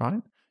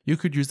 right? You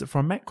could use it for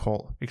a Met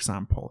call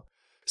example.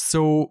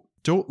 So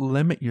don't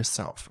limit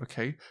yourself,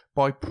 okay?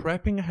 By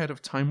prepping ahead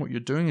of time, what you're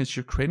doing is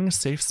you're creating a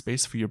safe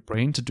space for your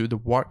brain to do the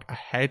work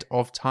ahead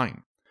of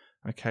time,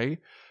 okay?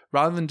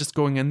 Rather than just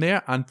going in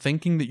there and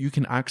thinking that you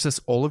can access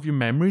all of your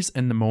memories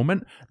in the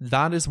moment,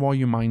 that is why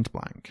you mind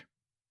blank.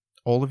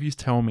 All of you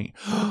tell me,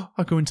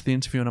 I go into the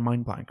interview and I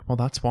mind blank. Well,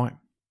 that's why.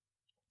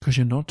 Because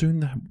you're not doing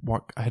the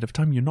work ahead of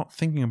time. You're not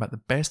thinking about the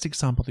best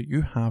example that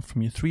you have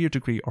from your 3-year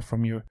degree or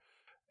from your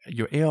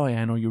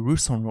AIN or your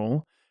Rousson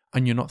role,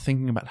 and you're not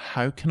thinking about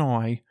how can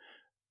I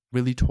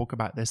really talk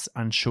about this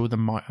and show them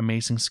my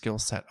amazing skill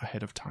set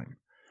ahead of time.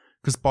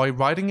 Because by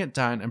writing it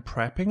down and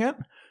prepping it,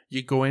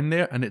 you go in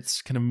there and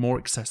it's kind of more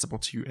accessible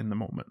to you in the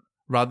moment,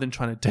 rather than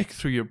trying to dig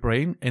through your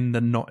brain in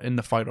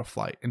the fight or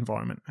flight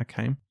environment,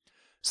 okay?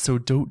 So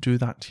don't do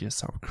that to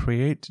yourself.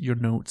 Create your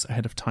notes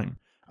ahead of time.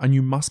 And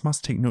you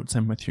must take notes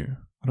in with you.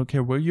 I don't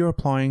care where you're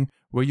applying,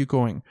 where you're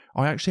going.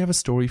 I actually have a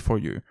story for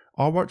you.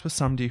 I worked with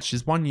somebody,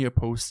 she's 1 year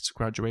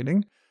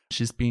post-graduating.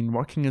 She's been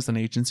working as an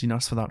agency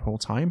nurse for that whole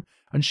time.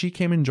 And she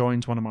came and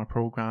joined one of my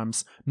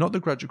programs, not the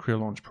Graduate Career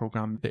Launch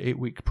program, the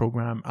 8-week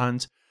program.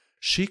 And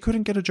she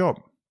couldn't get a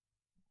job.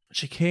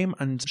 She came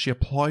and she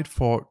applied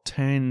for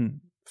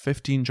 10,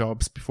 15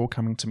 jobs before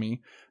coming to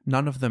me.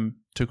 None of them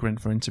took her in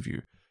for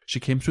interview. She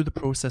came through the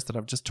process that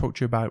I've just talked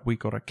to you about. We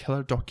got her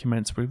killer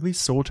documents. We really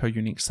sold her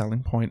unique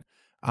selling point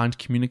and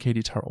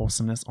communicated her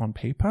awesomeness on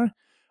paper.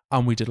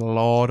 And we did a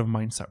lot of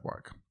mindset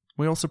work.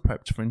 We also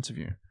prepped for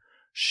interview.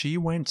 She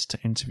went to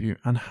interview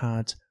and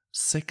had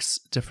 6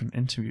 different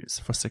interviews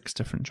for 6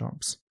 different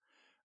jobs.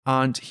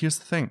 And here's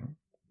the thing.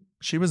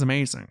 She was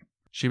amazing.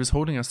 She was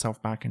holding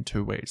herself back in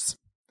 2 ways.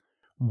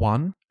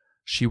 One,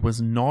 she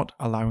was not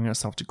allowing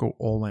herself to go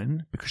all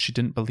in because she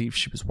didn't believe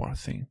she was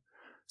worthy.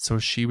 So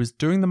she was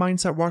doing the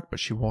mindset work, but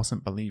she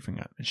wasn't believing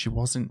it. And she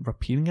wasn't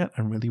repeating it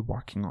and really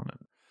working on it.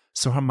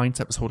 So her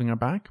mindset was holding her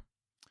back.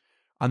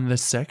 And the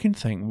second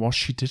thing was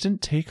she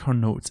didn't take her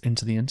notes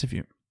into the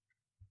interview.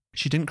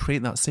 She didn't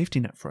create that safety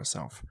net for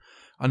herself.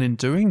 And in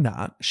doing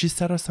that, she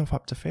set herself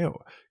up to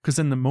fail. Because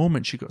in the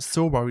moment, she got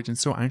so worried and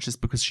so anxious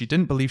because she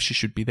didn't believe she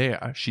should be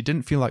there. She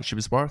didn't feel like she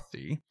was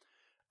worthy.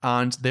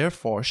 And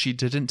therefore, she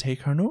didn't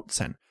take her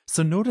notes in.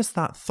 So notice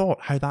that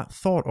thought, how that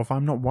thought of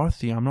I'm not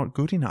worthy, I'm not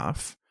good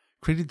enough,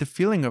 created the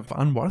feeling of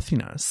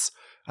unworthiness.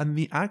 And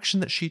the action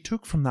that she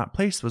took from that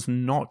place was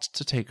not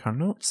to take her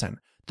notes in.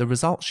 The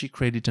result she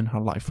created in her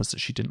life was that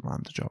she didn't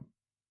land the job.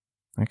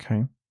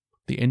 Okay?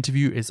 The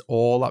interview is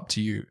all up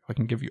to you. I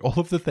can give you all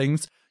of the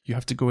things. You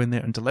have to go in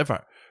there and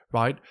deliver,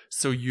 right?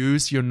 So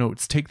use your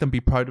notes. Take them, be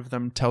proud of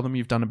them. Tell them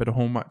you've done a bit of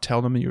homework.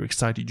 Tell them that you're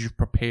excited, you've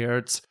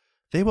prepared.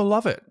 They will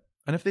love it.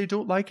 And if they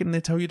don't like it and they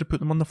tell you to put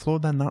them on the floor,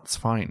 then that's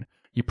fine.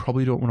 You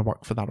probably don't want to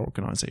work for that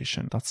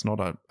organization. That's not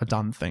a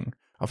done thing.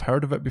 I've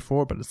heard of it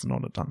before, but it's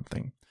not a done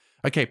thing.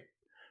 Okay,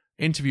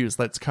 interviews.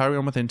 Let's carry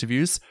on with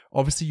interviews.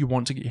 Obviously, you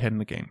want to get your head in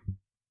the game.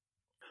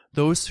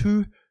 Those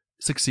who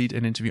succeed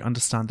in interview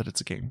understand that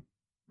it's a game,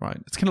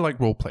 right? It's kind of like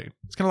role play.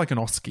 It's kind of like an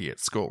OSCE at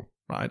school,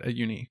 right? At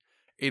uni.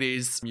 It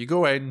is, you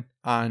go in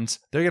and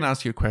they're going to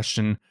ask you a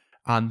question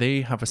and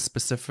they have a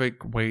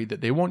specific way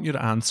that they want you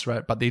to answer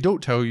it, but they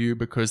don't tell you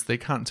because they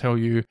can't tell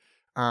you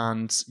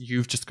and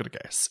you've just got to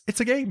guess.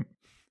 It's a game.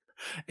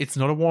 It's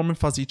not a warm and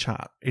fuzzy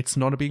chat. It's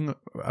not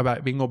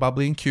about being all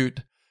bubbly and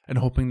cute and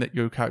hoping that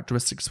your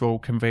characteristics will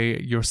convey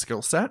your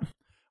skill set.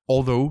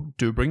 Although,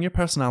 do bring your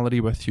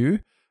personality with you,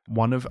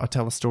 I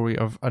tell a story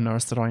of a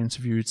nurse that I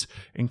interviewed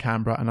in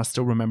Canberra, and I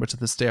still remember to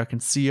this day. I can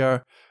see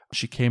her.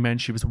 She came in,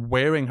 she was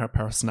wearing her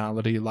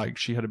personality, like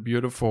she had a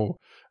beautiful,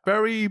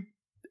 very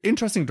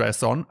interesting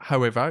dress on.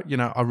 However,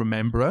 I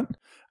remember it,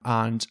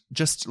 and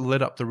just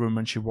lit up the room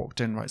when she walked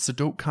in, right? So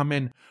don't come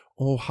in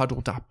all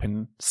huddled up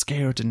and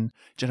scared and,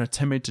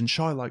 timid and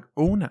shy. Like,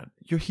 own it.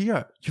 You're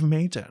here. You've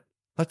made it.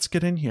 Let's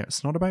get in here.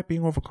 It's not about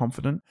being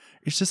overconfident.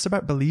 It's just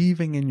about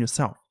believing in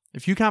yourself.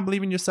 If you can't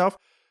believe in yourself,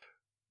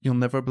 you'll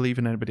never believe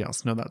in anybody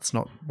else. No, that's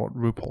not what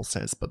RuPaul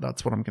says, but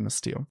that's what I'm going to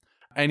steal.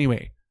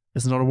 Anyway,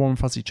 it's not a warm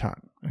fuzzy chat,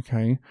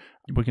 okay?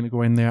 We're going to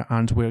go in there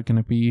and we're going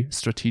to be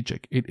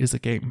strategic. It is a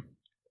game.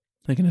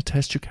 They're going to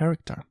test your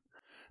character.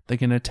 They're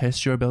going to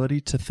test your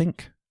ability to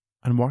think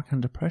and work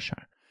under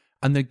pressure.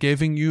 And they're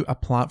giving you a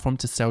platform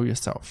to sell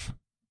yourself.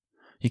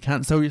 You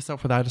can't sell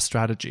yourself without a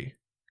strategy.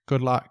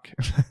 Good luck.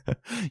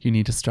 You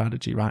need a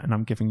strategy, right? And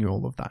I'm giving you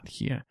all of that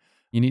here.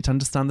 You need to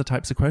understand the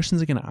types of questions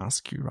they're going to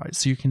ask you, right?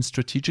 So you can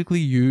strategically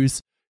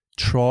use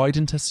tried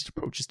and tested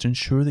approaches to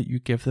ensure that you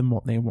give them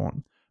what they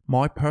want.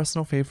 My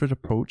personal favorite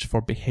approach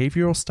for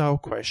behavioral style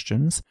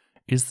questions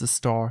is the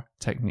STAR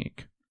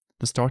technique.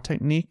 The STAR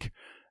technique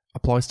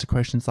applies to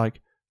questions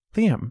like,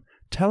 Liam,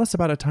 tell us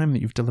about a time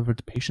that you've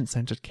delivered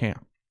patient-centered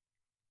care.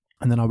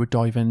 And then I would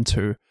dive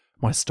into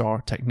my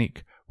STAR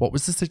technique. What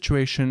was the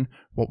situation?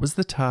 What was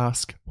the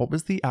task? What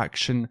was the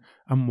action?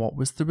 And what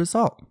was the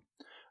result?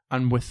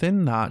 And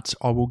within that,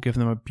 I will give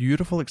them a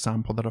beautiful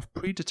example that I've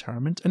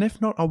predetermined. And if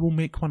not, I will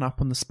make one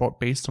up on the spot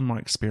based on my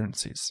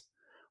experiences.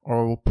 Or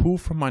I will pull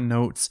from my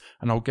notes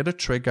and I'll get a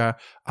trigger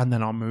and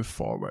then I'll move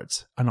forward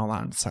and I'll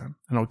answer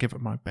and I'll give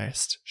it my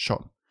best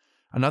shot.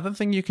 Another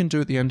thing you can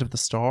do at the end of the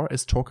STAR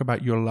is talk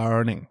about your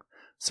learning.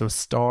 So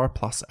STAR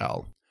plus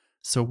L.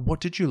 So what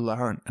did you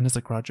learn? And as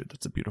a graduate,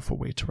 that's a beautiful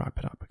way to wrap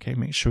it up, okay?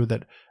 Make sure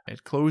that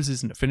it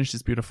closes and it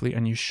finishes beautifully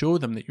and you show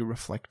them that you're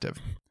reflective.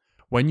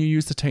 When you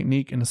use the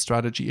technique and a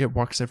strategy, it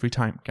works every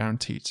time,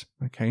 guaranteed,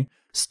 okay?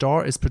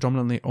 STAR is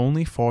predominantly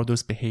only for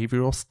those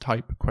behavioral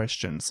type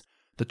questions.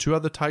 The two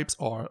other types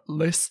are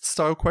list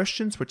style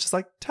questions, which is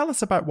like, tell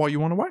us about why you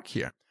want to work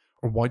here.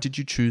 Or why did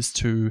you choose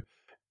to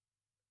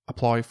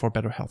apply for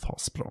Better Health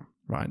Hospital,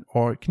 right?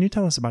 Or can you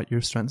tell us about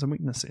your strengths and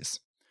weaknesses?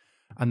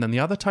 And then the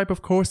other type,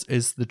 of course,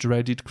 is the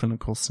dreaded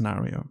clinical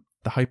scenario,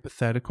 the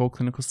hypothetical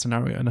clinical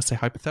scenario. And I say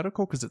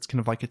hypothetical because it's kind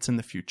of like it's in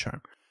the future.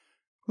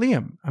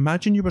 Liam,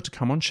 imagine you were to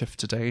come on shift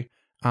today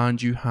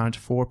and you had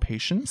 4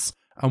 patients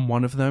and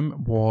one of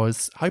them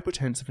was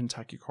hypotensive and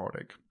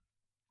tachycardic.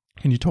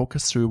 Can you talk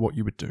us through what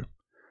you would do?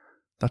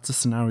 That's a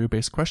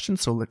scenario-based question.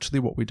 So literally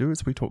what we do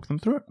is we talk them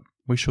through it.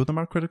 We show them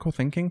our critical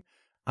thinking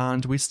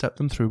and we step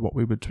them through what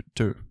we would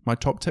do. My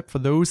top tip for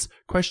those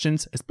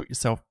questions is put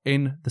yourself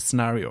in the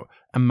scenario.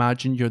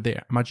 Imagine you're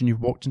there. Imagine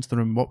you've walked into the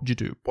room. What would you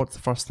do? What's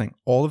the first thing?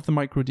 All of the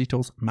micro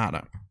details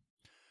matter.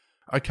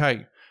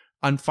 Okay.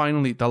 And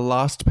finally, the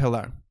last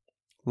pillar,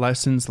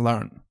 lessons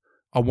learned.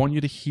 I want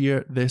you to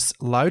hear this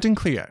loud and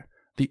clear.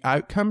 The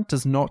outcome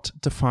does not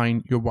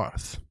define your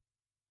worth.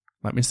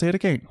 Let me say it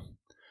again.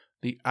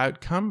 The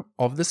outcome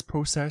of this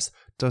process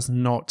does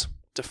not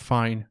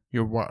define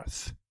your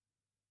worth.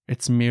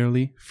 It's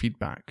merely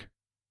feedback,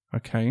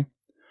 okay?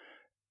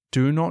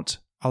 Do not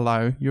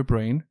allow your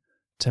brain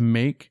to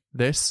make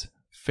this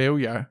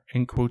failure,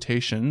 in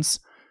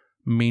quotations,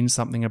 mean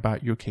something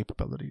about your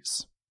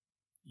capabilities.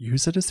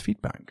 Use it as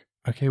feedback.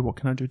 Okay, what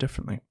can I do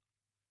differently?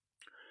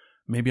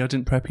 Maybe I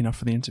didn't prep enough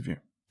for the interview.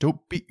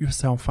 Don't beat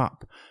yourself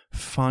up.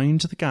 Find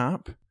the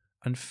gap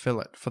and fill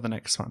it for the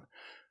next one.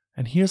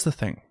 And here's the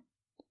thing.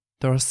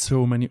 There are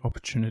so many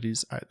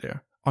opportunities out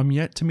there. I'm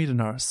yet to meet a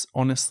nurse.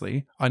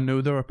 Honestly, I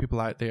know there are people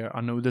out there. I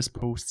know there's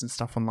posts and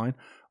stuff online.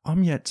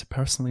 I'm yet to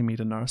personally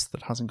meet a nurse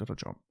that hasn't got a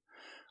job.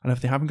 And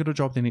if they haven't got a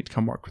job, they need to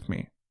come work with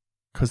me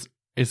because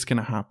it's going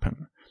to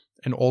happen.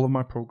 In all of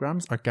my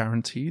programs, I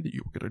guarantee that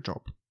you will get a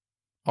job.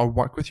 I'll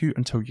work with you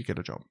until you get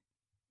a job.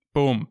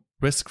 Boom.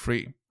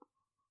 Risk-free.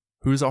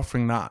 Who's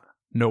offering that?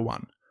 No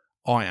one.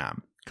 I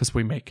am, because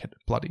we make it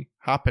bloody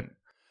happen.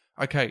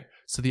 Okay,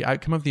 so the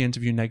outcome of the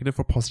interview, negative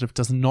or positive,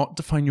 does not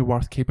define your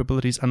worth,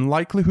 capabilities, and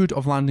likelihood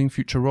of landing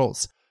future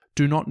roles.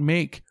 Do not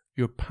make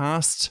your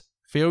past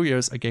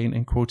failures, again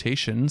in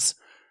quotations,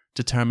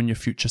 determine your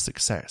future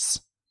success.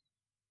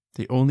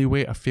 The only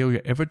way a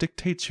failure ever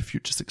dictates your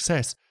future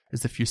success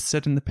is if you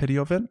sit in the pity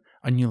of it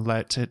and you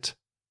let it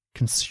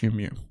consume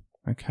you.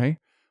 Okay?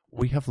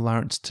 We have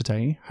learned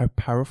today how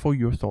powerful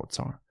your thoughts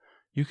are.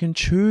 You can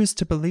choose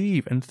to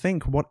believe and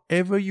think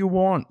whatever you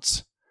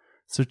want.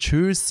 So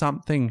choose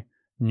something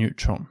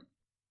neutral.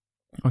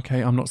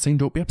 Okay, I'm not saying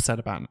don't be upset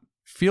about it.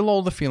 Feel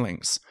all the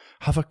feelings.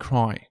 Have a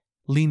cry.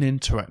 Lean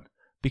into it.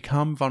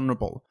 Become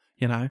vulnerable,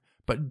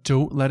 but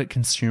don't let it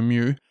consume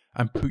you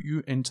and put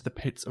you into the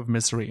pits of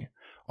misery.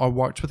 I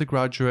worked with a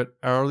graduate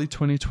early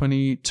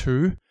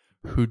 2022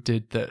 who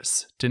did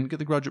this. Didn't get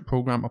the graduate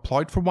program,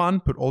 applied for one,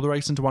 put all the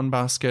eggs into one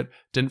basket,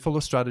 didn't follow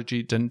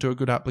strategy, didn't do a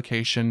good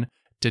application,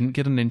 didn't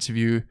get an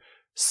interview,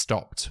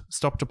 stopped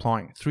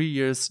applying. 3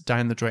 years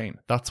down the drain.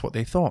 That's what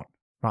they thought,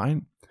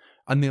 right?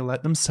 And they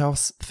let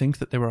themselves think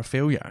that they were a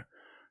failure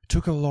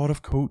took a lot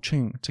of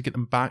coaching to get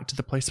them back to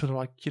the place where they're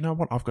like, you know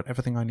what, I've got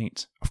everything I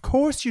need. Of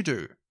course you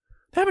do.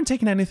 They haven't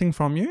taken anything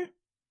from you.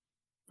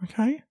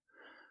 Okay?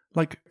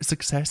 Like,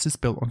 success is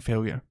built on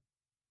failure.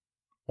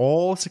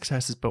 All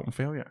success is built on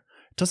failure.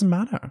 It doesn't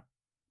matter.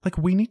 Like,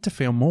 we need to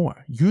fail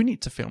more. You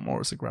need to fail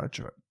more as a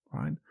graduate,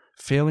 right?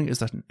 Failing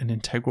is an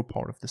integral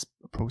part of this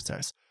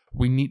process.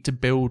 We need to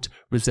build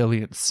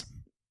resilience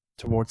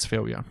towards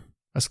failure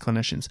as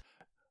clinicians.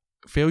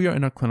 Failure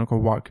in our clinical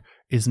work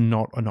is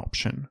not an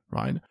option,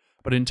 right?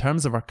 But in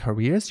terms of our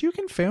careers, you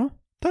can fail.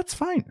 That's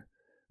fine.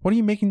 What are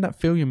you making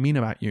that failure mean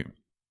about you?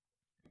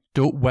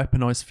 Don't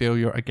weaponize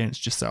failure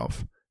against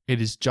yourself.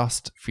 It is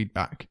just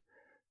feedback.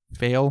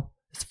 Fail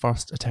is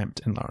first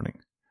attempt in learning.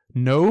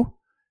 No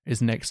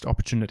is next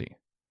opportunity.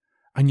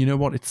 And you know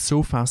what? It's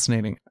so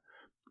fascinating.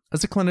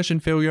 As a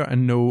clinician, failure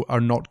and no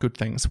are not good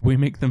things. We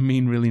make them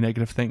mean really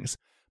negative things.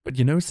 But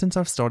you know, since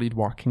I've started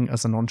working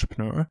as an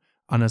entrepreneur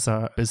and as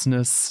a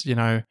business, you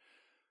know,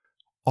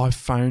 I've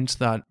found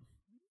that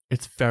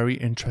it's very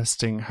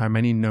interesting how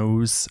many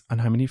no's and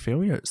how many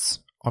failures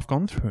I've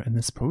gone through in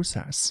this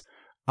process.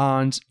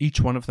 And each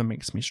one of them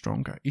makes me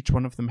stronger. Each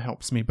one of them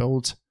helps me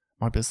build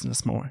my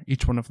business more.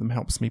 Each one of them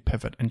helps me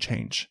pivot and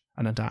change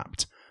and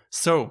adapt.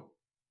 So,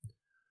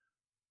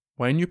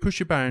 when you push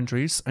your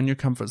boundaries and your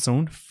comfort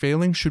zone,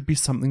 failing should be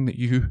something that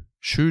you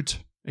should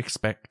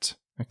expect,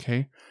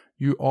 okay?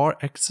 You are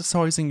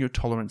exercising your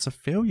tolerance of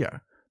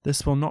failure.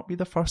 This will not be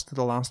the first or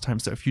the last time.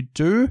 So if you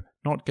do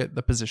not get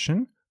the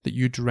position that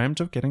you dreamt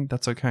of getting,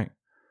 that's okay.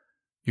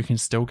 You can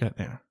still get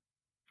there.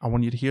 I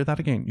want you to hear that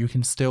again. You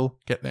can still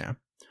get there.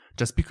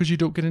 Just because you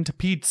don't get into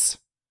peds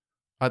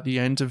at the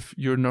end of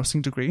your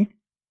nursing degree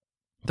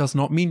does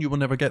not mean you will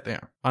never get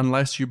there,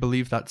 unless you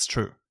believe that's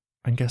true.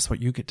 And guess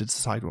what? You get to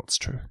decide what's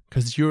true,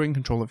 because you're in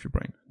control of your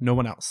brain, no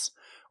one else.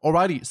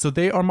 Alrighty, so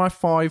they are my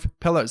 5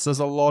 pillars. There's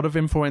a lot of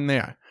info in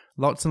there,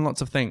 lots and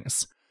lots of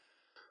things.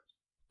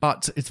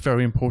 But it's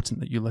very important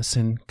that you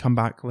listen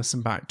back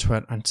to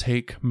it, and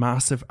take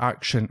massive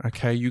action,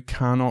 okay? You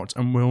cannot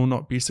and will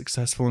not be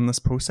successful in this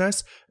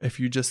process if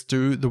you just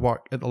do the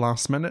work at the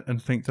last minute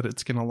and think that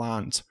it's going to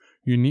land.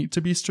 You need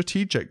to be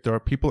strategic. There are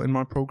people in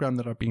my program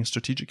that are being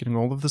strategic, getting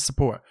all of the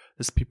support.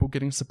 There's people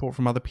getting support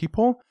from other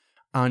people,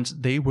 and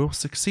they will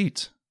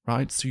succeed,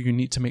 right? So you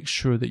need to make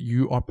sure that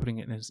you are putting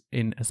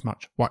in as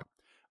much work.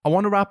 I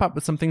want to wrap up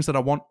with some things that I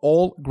want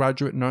all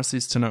graduate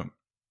nurses to know.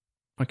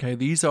 Okay,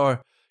 these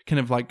are kind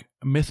of like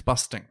myth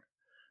busting,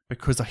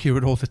 because I hear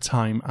it all the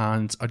time,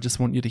 and I just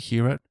want you to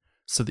hear it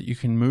so that you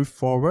can move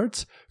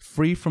forward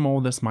free from all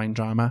this mind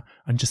drama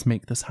and just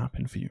make this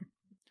happen for you.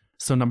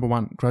 So number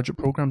 1, graduate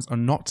programs are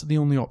not the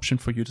only option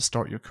for you to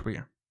start your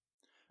career.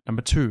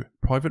 Number 2,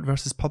 private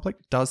versus public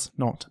does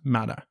not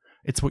matter.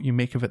 It's what you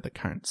make of it that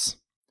counts.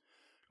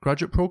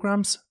 Graduate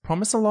programs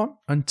promise a lot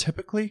and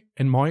typically,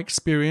 in my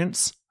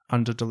experience,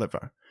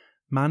 underdeliver.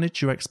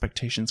 Manage your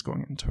expectations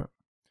going into it.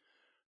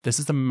 This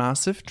is a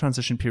massive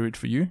transition period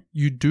for you.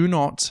 You do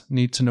not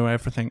need to know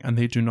everything, and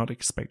they do not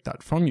expect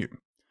that from you.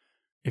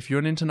 If you're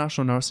an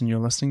international nurse and you're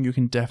listening, you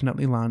can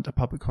definitely land a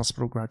public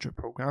hospital graduate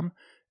program.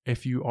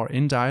 If you are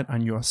in doubt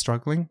and you are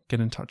struggling, get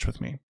in touch with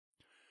me.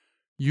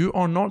 You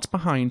are not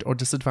behind or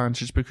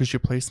disadvantaged because your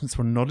placements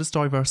were not as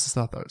diverse as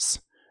others.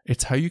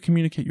 It's how you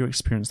communicate your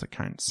experience that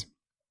counts.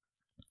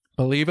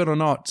 Believe it or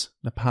not,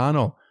 the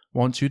panel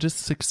wants you to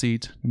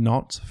succeed,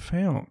 not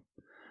fail.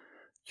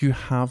 You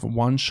have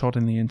one shot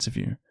in the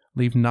interview.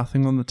 Leave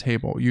nothing on the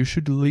table. You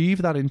should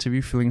leave that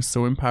interview feeling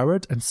so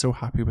empowered and so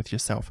happy with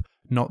yourself,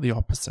 not the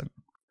opposite.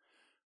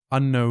 A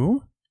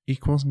no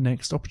equals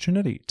next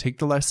opportunity. Take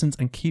the lessons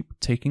and keep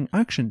taking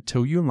action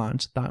till you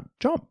land that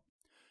job.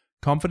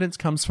 Confidence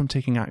comes from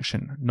taking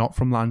action, not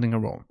from landing a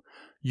role.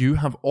 You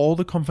have all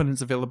the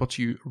confidence available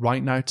to you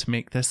right now to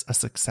make this a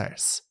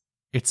success.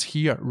 It's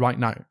here right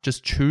now.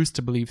 Just choose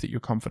to believe that you're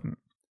confident.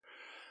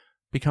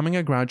 Becoming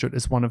a graduate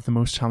is one of the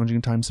most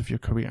challenging times of your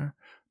career.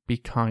 Be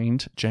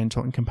kind,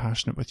 gentle, and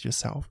compassionate with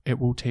yourself. It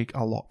will take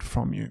a lot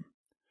from you.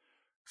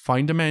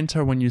 Find a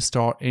mentor when you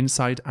start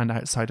inside and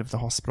outside of the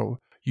hospital.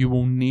 You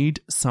will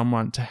need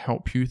someone to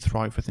help you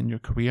thrive within your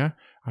career,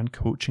 and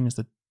coaching is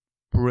a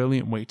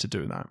brilliant way to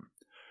do that.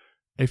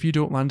 If you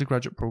don't land a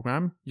graduate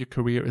program, your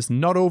career is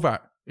not over.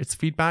 It's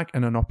feedback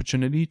and an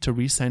opportunity to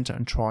recenter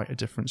and try a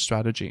different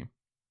strategy.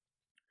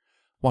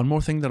 One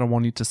more thing that I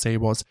wanted to say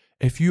was,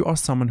 if you are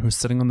someone who's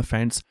sitting on the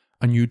fence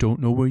and you don't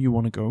know where you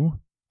want to go,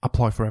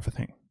 apply for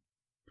everything.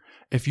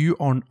 If you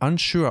are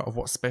unsure of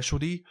what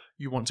specialty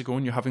you want to go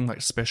and you're having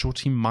like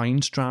specialty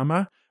mind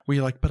drama, where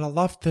you're like, but I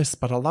love this,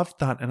 but I love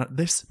that, and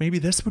this, maybe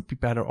this would be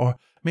better, or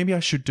maybe I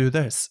should do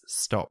this.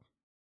 Stop.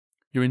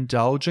 You're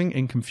indulging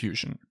in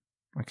confusion,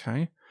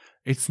 okay?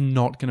 It's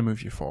not going to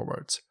move you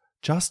forward.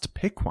 Just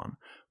pick one.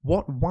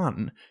 What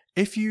one?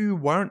 If you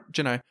weren't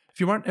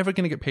ever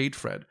going to get paid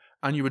for it,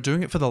 and you were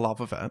doing it for the love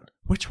of it,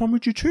 which one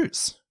would you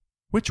choose?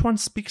 Which one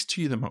speaks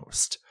to you the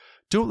most?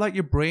 Don't let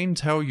your brain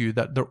tell you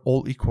that they're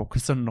all equal,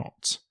 because they're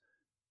not.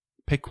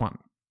 Pick one.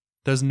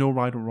 There's no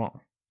right or wrong.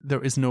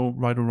 There is no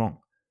right or wrong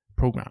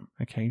program,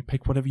 okay?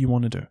 Pick whatever you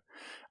want to do.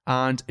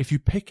 And if you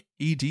pick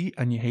ED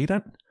and you hate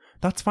it,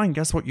 that's fine.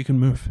 Guess what? You can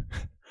move.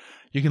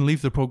 You can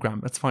leave the program.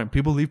 That's fine.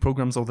 People leave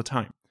programs all the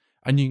time.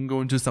 And you can go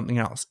and do something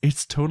else.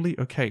 It's totally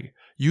okay.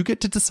 You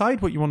get to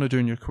decide what you want to do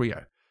in your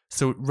career.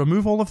 So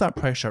remove all of that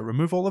pressure,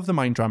 remove all of the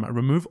mind drama,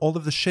 remove all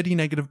of the shitty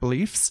negative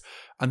beliefs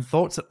and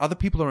thoughts that other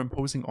people are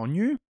imposing on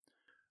you.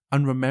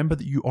 And remember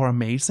that you are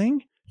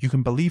amazing. You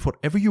can believe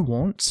whatever you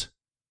want.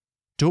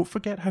 Don't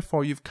forget how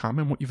far you've come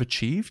and what you've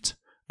achieved.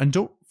 And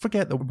don't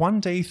forget that one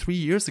day, 3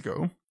 years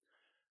ago,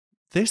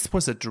 this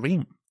was a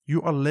dream.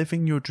 You are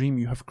living your dream.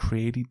 You have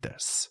created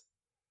this.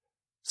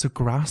 So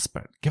grasp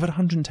it. Give it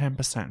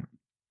 110%.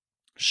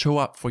 Show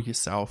up for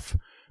yourself.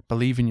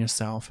 Believe in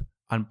yourself.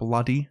 And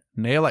bloody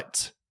nail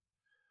it.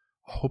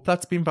 I hope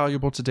that's been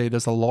valuable today.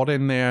 There's a lot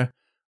in there.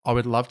 I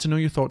would love to know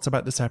your thoughts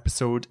about this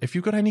episode. If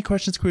you've got any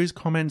questions, queries,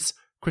 comments,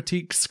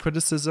 critiques,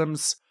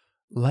 criticisms,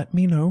 let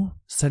me know.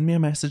 Send me a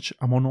message.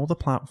 I'm on all the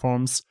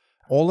platforms.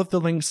 All of the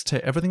links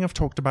to everything I've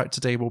talked about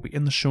today will be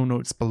in the show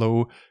notes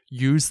below.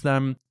 Use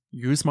them.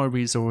 Use my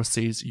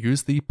resources.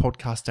 Use the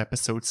podcast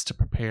episodes to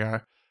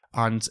prepare.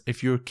 And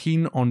if you're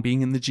keen on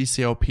being in the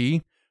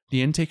GCLP,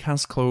 the intake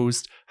has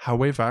closed.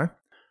 However,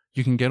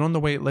 you can get on the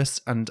wait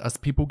list, and as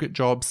people get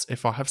jobs,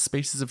 if I have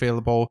spaces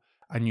available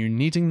and you're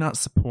needing that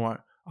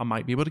support, I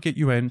might be able to get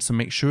you in. So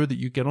make sure that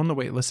you get on the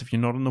wait list. If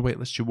you're not on the wait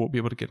list, you won't be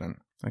able to get in.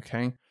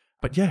 Okay?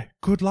 But yeah,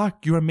 good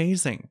luck. You're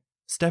amazing.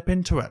 Step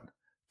into it.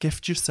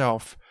 Gift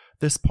yourself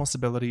this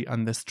possibility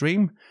and this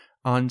dream.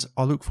 And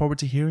I look forward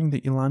to hearing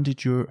that you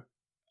landed your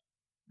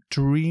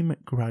dream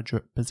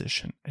graduate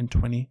position in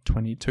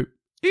 2022.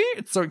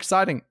 It's so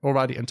exciting.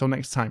 Alrighty, until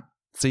next time.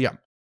 See ya.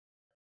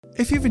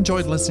 If you've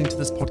enjoyed listening to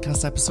this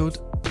podcast episode,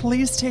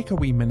 please take a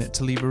wee minute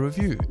to leave a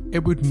review.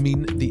 It would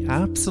mean the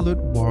absolute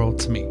world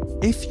to me.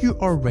 If you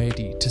are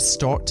ready to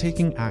start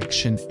taking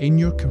action in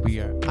your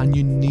career and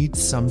you need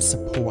some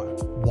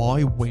support,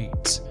 why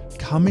wait?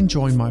 Come and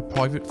join my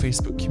private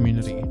Facebook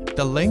community.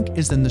 The link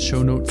is in the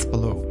show notes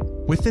below.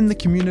 Within the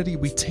community,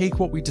 we take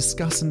what we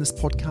discuss in this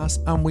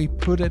podcast and we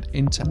put it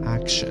into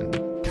action.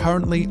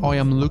 Currently, I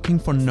am looking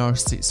for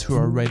nurses who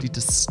are ready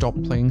to stop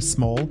playing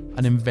small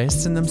and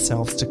invest in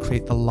themselves to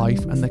create the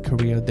life and the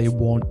career they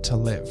want to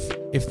live.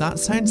 If that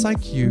sounds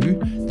like you,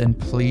 then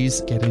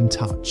please get in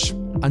touch.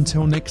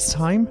 Until next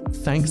time,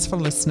 thanks for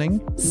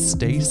listening,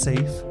 stay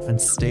safe, and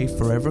stay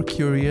forever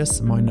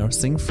curious, my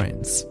nursing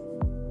friends.